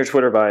 In your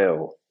Twitter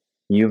bio,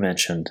 you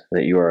mentioned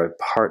that you are a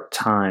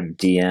part-time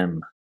DM.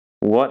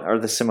 What are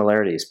the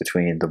similarities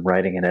between the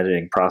writing and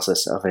editing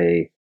process of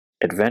a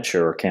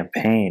adventure or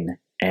campaign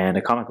and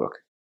a comic book?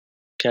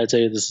 Can I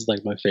tell you, this is like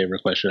my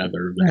favorite question I've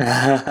ever been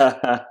asked.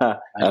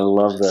 I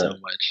love that so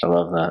much. I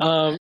love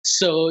that.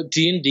 So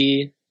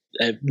D&D,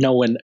 no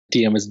one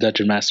DM is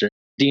Dungeon Master.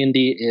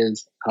 D&D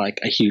is like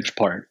a huge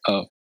part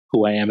of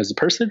who I am as a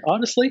person,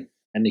 honestly,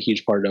 and a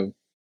huge part of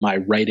my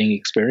writing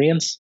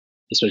experience,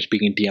 especially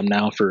being DM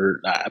now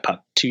for about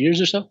 2 years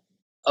or so.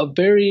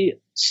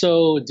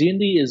 So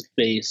D&D is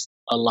based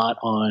a lot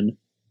on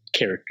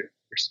characters,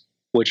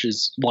 which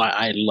is why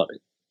I love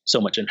it so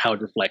much and how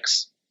it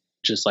reflects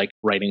just like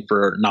writing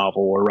for a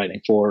novel or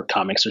writing for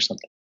comics or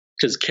something.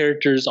 Because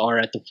characters are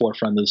at the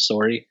forefront of the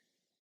story.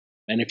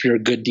 And if you're a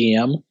good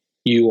DM,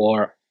 you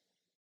are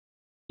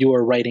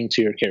writing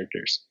to your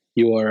characters.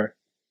 You are,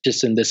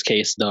 just in this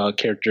case, the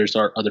characters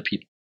are other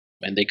people.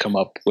 And they come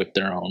up with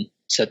their own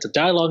sets of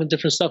dialogue and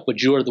different stuff,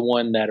 but you are the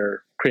one that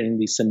are creating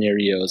these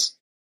scenarios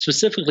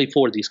specifically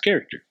for these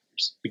characters,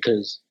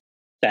 because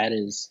that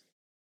is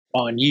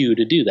on you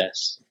to do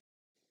this.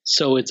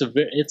 So it's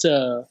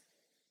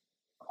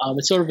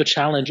sort of a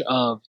challenge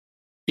of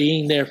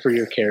being there for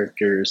your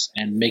characters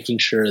and making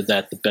sure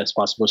that the best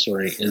possible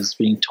story is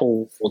being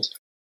told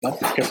about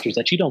the characters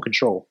that you don't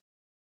control.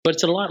 But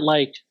it's a lot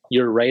like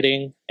you're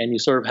writing and you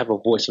sort of have a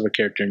voice of a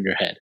character in your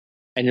head.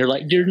 And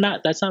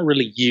that's not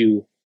really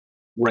you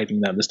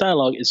writing them. This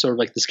dialogue is sort of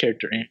like this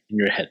character in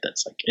your head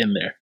that's like in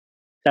there.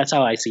 That's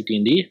how I see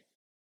D&D.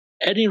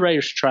 Any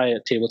writer should try a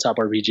tabletop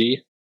RPG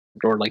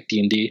or like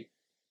D&D,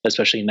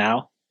 especially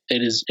now.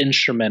 It is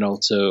instrumental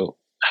to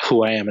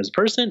who I am as a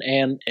person,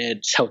 and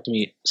it's helped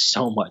me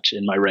so much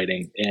in my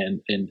writing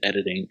and in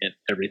editing and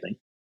everything.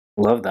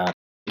 Love that.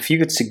 If you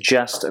could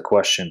suggest a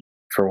question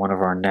for one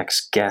of our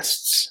next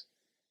guests,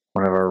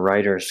 one of our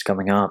writers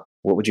coming up,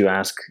 what would you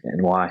ask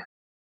and why?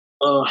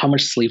 How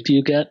much sleep do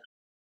you get?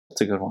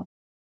 That's a good one.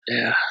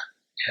 Yeah.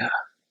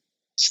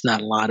 It's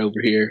not a lot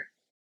over here.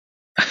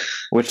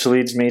 Which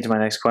leads me to my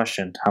next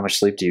question. How much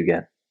sleep do you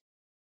get?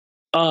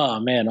 Oh,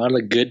 man, on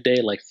a good day,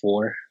 like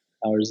 4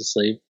 hours of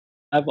sleep.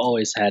 I've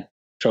always had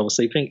trouble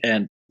sleeping,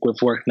 and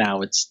with work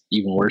now, it's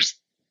even worse.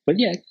 But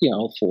yeah,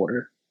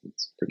 4.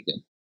 It's pretty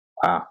good.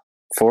 Wow.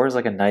 4 is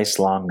like a nice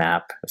long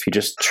nap. If you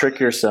just trick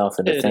yourself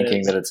into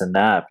thinking that it's a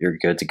nap, you're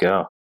good to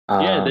go.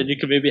 Then you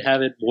can maybe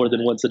have it more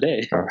than once a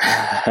day.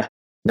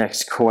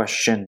 Next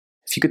question.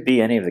 If you could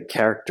be any of the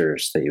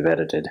characters that you've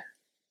edited,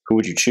 who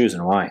would you choose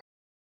and why?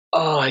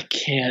 Oh, I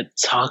can't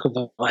talk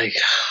about like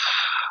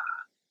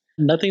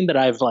nothing that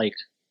I've like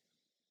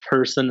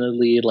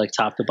personally like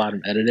top to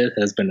bottom edited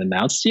has been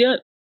announced yet.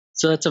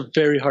 So that's a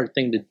very hard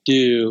thing to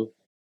do.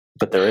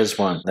 But there is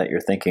one that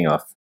you're thinking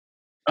of.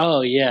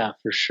 Oh yeah,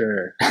 for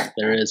sure.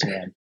 There is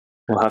one.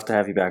 We'll have to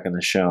have you back on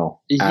the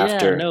show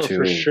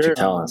to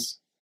tell us.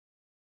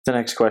 The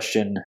next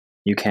question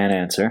you can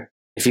answer.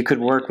 If you could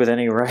work with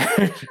any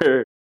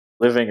writer,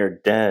 living or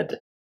dead,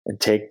 and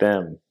take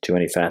them to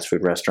any fast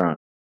food restaurant,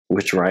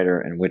 which writer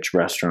and which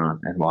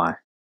restaurant and why?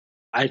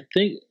 I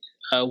think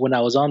when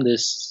I was on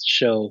this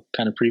show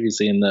kind of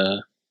previously in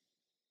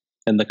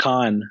the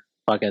Con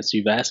podcast,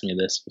 you've asked me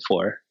this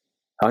before.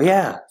 Oh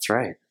yeah, that's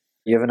right.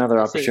 You have another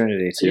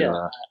opportunity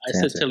to I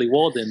said Tilly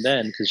Walden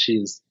then because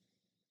she's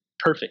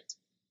perfect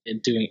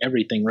in doing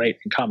everything right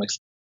in comics.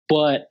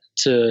 But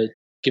to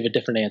give a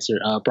different answer,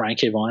 Brian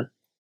K. Vaughan.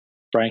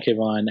 Brian K.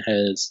 Vaughan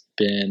has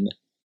been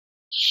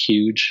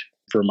huge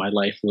for my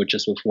life, with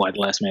Y the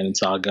Last Man in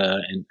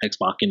Saga and Ex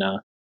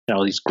Machina and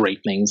all these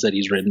great things that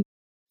he's written.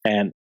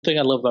 And the thing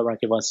I love about Brian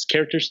K. Vaughan's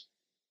characters.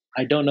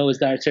 I don't know his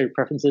dietary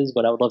preferences,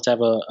 but I would love to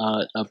have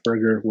a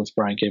burger with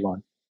Brian K.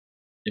 Vaughan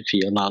if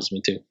he allows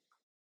me to.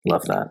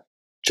 Love that.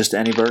 Just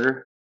any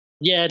burger?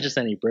 Yeah, just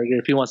any burger.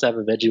 If he wants to have a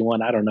veggie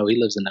one, I don't know. He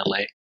lives in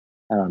LA.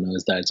 I don't know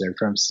his dietary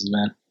preferences,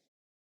 man.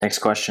 Next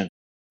question.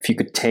 If you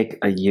could take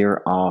a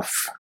year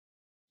off,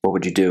 what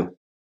would you do?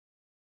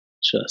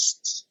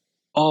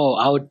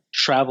 I would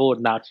travel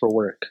not for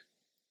work.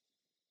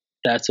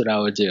 That's what I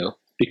would do.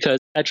 Because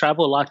I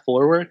travel a lot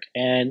for work,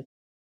 and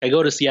I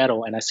go to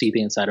Seattle and I see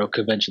the inside of a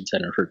convention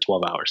center for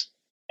 12 hours.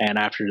 And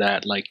after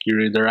that, like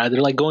you're either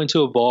like going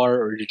to a bar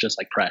or you're just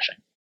like crashing.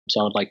 So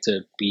I would like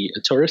to be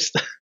a tourist.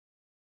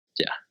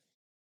 Yeah.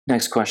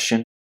 Next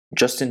question.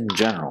 Just in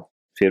general,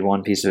 if you had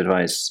one piece of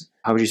advice,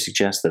 how would you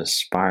suggest that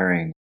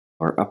aspiring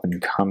or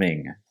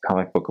up-and-coming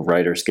comic book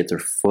writers get their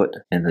foot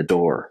in the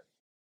door?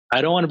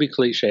 I don't want to be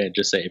cliche and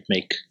just say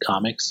make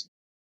comics.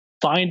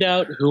 Find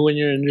out who in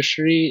your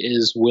industry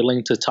is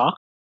willing to talk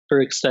for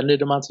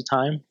extended amounts of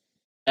time.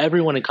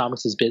 Everyone in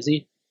comics is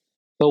busy,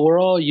 but we're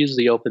all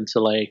usually open to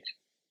like,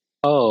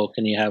 oh,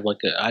 can you have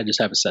I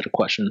just have a set of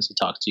questions to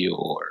talk to you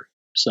or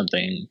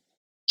something.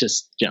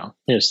 Just,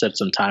 set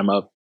some time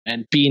up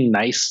and be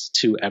nice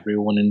to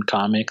everyone in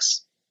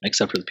comics,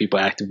 except for the people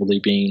actively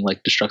being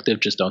like destructive.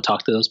 Just don't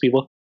talk to those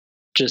people.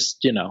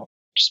 Just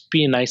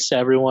be nice to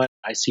everyone.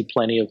 I see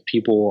plenty of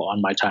people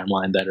on my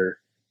timeline that are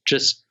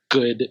just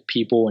good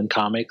people in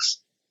comics,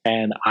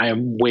 and I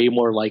am way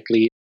more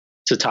likely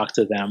to talk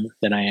to them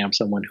than I am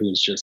someone who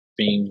is just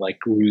being like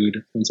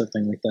rude and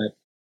something like that.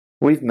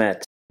 We've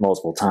met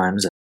multiple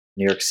times at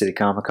New York City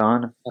Comic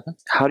Con.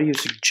 How do you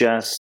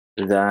suggest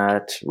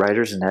that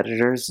writers and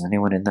editors,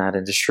 anyone in that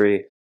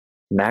industry,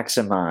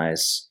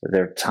 maximize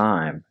their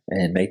time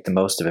and make the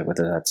most of it,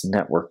 whether that's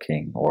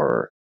networking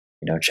or,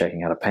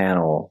 checking out a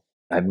panel?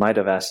 I might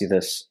have asked you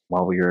this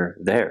while we were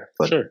there,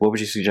 but Sure. What would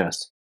you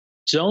suggest?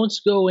 Don't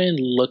go in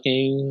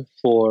looking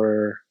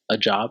for a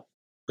job.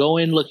 Go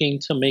in looking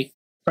to make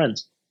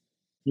friends.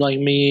 Like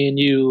me and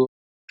you,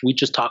 we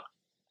just talk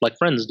like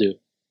friends do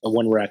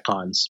when we're at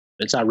cons.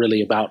 It's not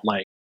really about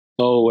like,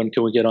 oh, when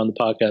can we get on the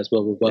podcast,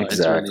 blah, blah, blah.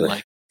 Exactly. It's really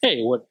like,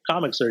 hey, what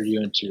comics are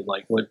you into?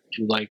 Like, what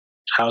do you like?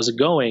 How's it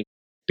going?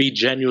 Be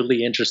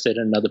genuinely interested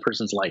in another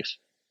person's life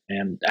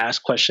and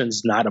ask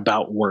questions not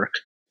about work,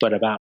 but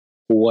about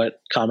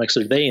what comics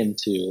are they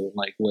into?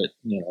 Like what,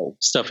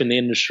 stuff in the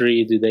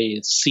industry do they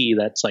see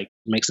that's like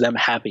makes them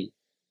happy,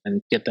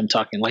 and get them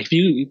talking. Like if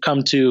you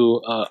come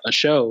to a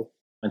show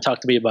and talk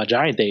to me about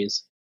Giant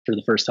Days for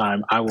the first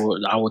time, I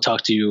will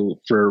talk to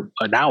you for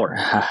an hour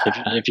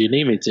if you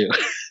need me to.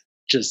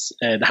 Just,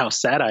 and how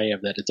sad I am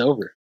that it's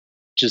over.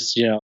 Just,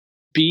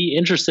 be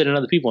interested in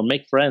other people and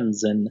make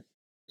friends. And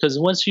because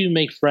once you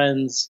make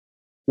friends,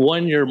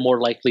 one, you're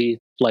more likely,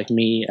 like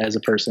me as a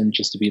person,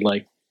 just to be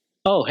like,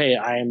 oh, hey,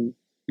 I'm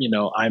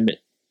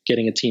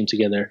getting a team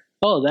together.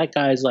 Oh, that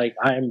guy's like,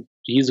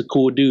 he's a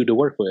cool dude to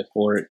work with,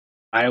 or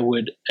I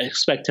would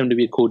expect him to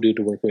be a cool dude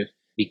to work with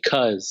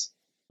because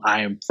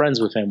I am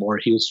friends with him, or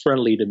he was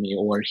friendly to me,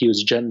 or he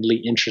was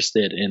genuinely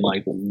interested in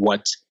like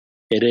what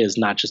it is,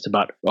 not just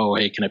about, oh,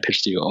 hey, can I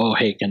pitch to you? Oh,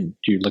 hey, can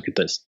you look at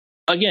this?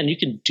 Again, you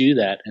can do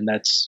that, and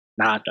that's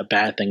not a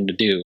bad thing to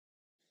do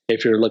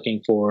if you're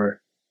looking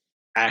for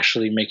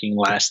actually making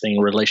lasting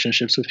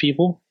relationships with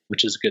people,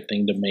 which is a good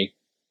thing to make.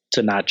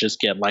 To not just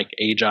get like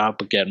a job,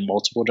 but get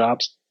multiple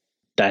jobs.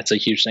 That's a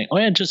huge thing. Oh,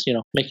 and just,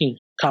 making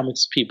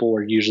comics people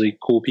are usually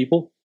cool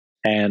people.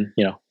 And,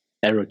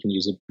 everyone can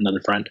use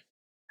another friend.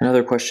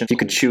 Another question. If you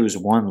could choose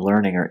one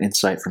learning or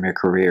insight from your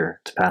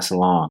career to pass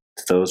along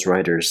to those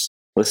writers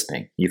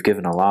listening, you've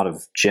given a lot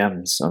of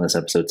gems on this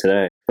episode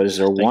today, but is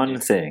there one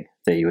thing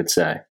that you would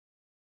say?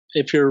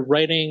 If you're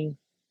writing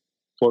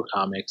for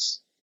comics,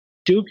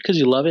 do it because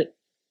you love it.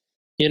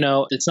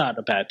 It's not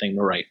a bad thing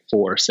to write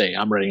for, say,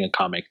 I'm writing a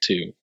comic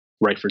to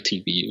write for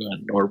TV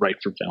or write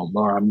for film,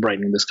 or I'm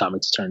writing this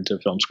comic to turn into a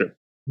film script.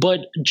 But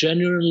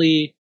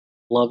genuinely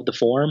love the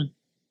form.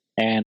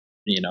 And,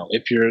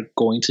 if you're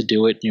going to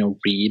do it,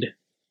 read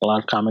a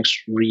lot of comics,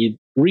 read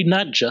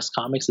not just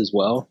comics as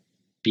well.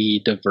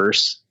 Be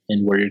diverse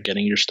in where you're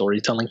getting your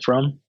storytelling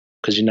from,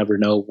 because you never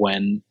know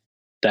when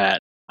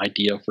that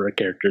idea for a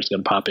character is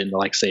going to pop in,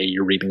 like say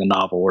you're reading a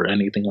novel or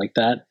anything like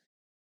that.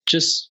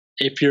 Just,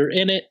 if you're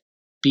in it,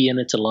 be in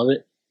it to love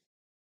it.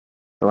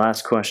 The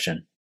last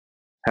question.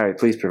 Harry,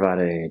 please provide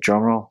a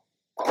drum roll.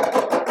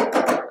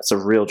 It's a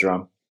real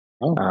drum.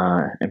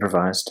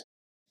 Improvised.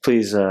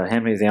 Please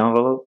hand me the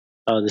envelope.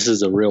 Oh, this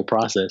is a real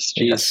process.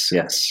 Jeez.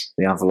 Yes.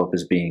 The envelope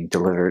is being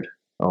delivered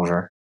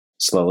over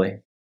slowly.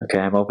 Okay,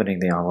 I'm opening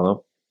the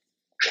envelope.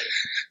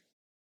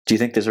 Do you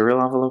think there's a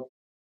real envelope?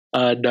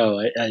 No,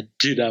 I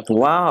do not.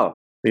 Wow.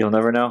 You'll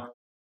never know.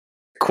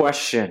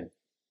 Question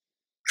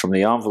from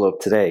the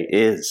envelope today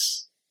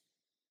is,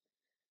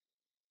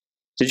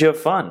 did you have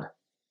fun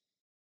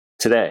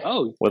today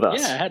with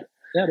us? Yeah, I had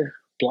a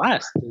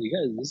blast. You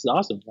guys, this is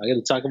awesome. I got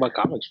to talk about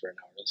comics for an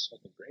hour. That's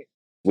fucking great.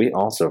 We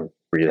also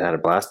really had a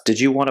blast. Did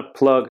you want to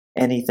plug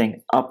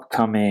anything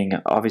upcoming?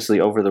 Obviously,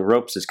 Over the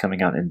Ropes is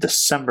coming out in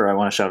December. I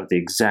want to shout out the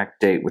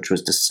exact date, which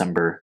was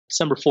December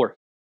 4th.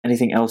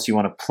 Anything else you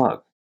want to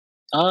plug?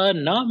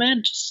 No,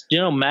 man. Just,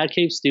 Mad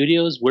Cave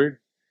Studios, we're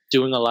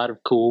doing a lot of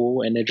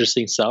cool and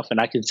interesting stuff. And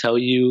I can tell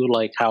you,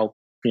 like, how,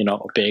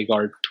 big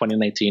our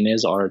 2019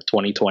 is, our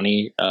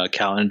 2020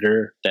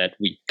 calendar that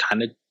we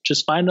kind of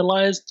just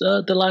finalized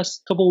the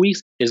last couple of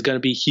weeks is going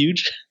to be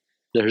huge.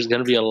 There's going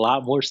to be a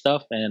lot more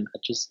stuff, and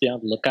just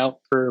look out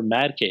for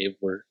Mad Cave.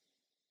 We're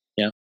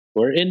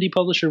indie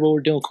publisher, but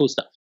we're doing cool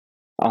stuff.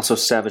 Also,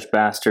 Savage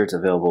Bastards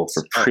available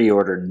for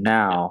pre-order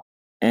now.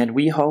 And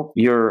we hope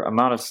your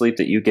amount of sleep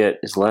that you get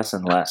is less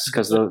and less,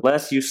 because the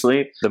less you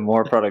sleep, the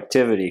more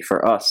productivity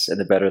for us and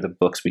the better the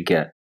books we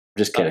get.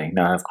 Just kidding.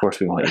 No, of course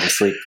we want you to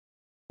sleep.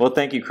 Well,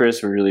 thank you,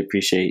 Chris. We really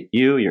appreciate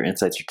you, your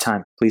insights, your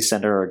time. Please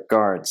send our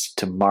regards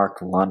to Mark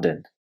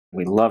London.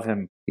 We love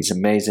him. He's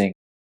amazing.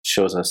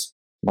 Shows us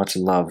much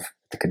love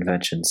at the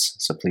conventions.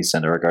 So please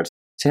send our regards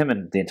to him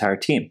and the entire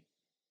team.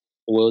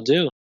 Will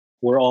do.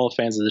 We're all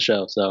fans of the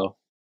show, so.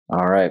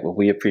 All right. Well,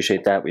 we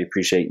appreciate that. We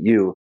appreciate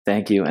you.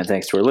 Thank you. And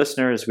thanks to our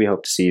listeners. We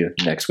hope to see you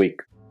next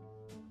week.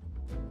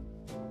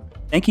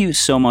 Thank you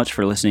so much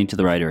for listening to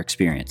The Writer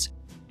Experience.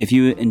 If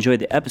you enjoyed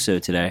the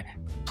episode today,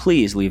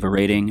 please leave a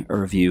rating, a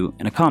review,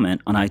 and a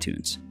comment on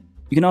iTunes.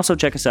 You can also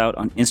check us out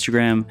on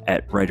Instagram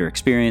at Writer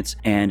Experience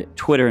and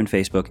Twitter and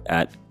Facebook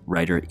at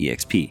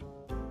WriterEXP.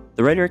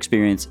 The Writer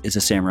Experience is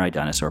a Samurai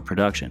Dinosaur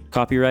production.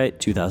 Copyright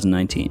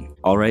 2019.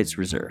 All rights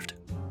reserved.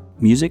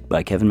 Music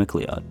by Kevin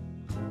MacLeod.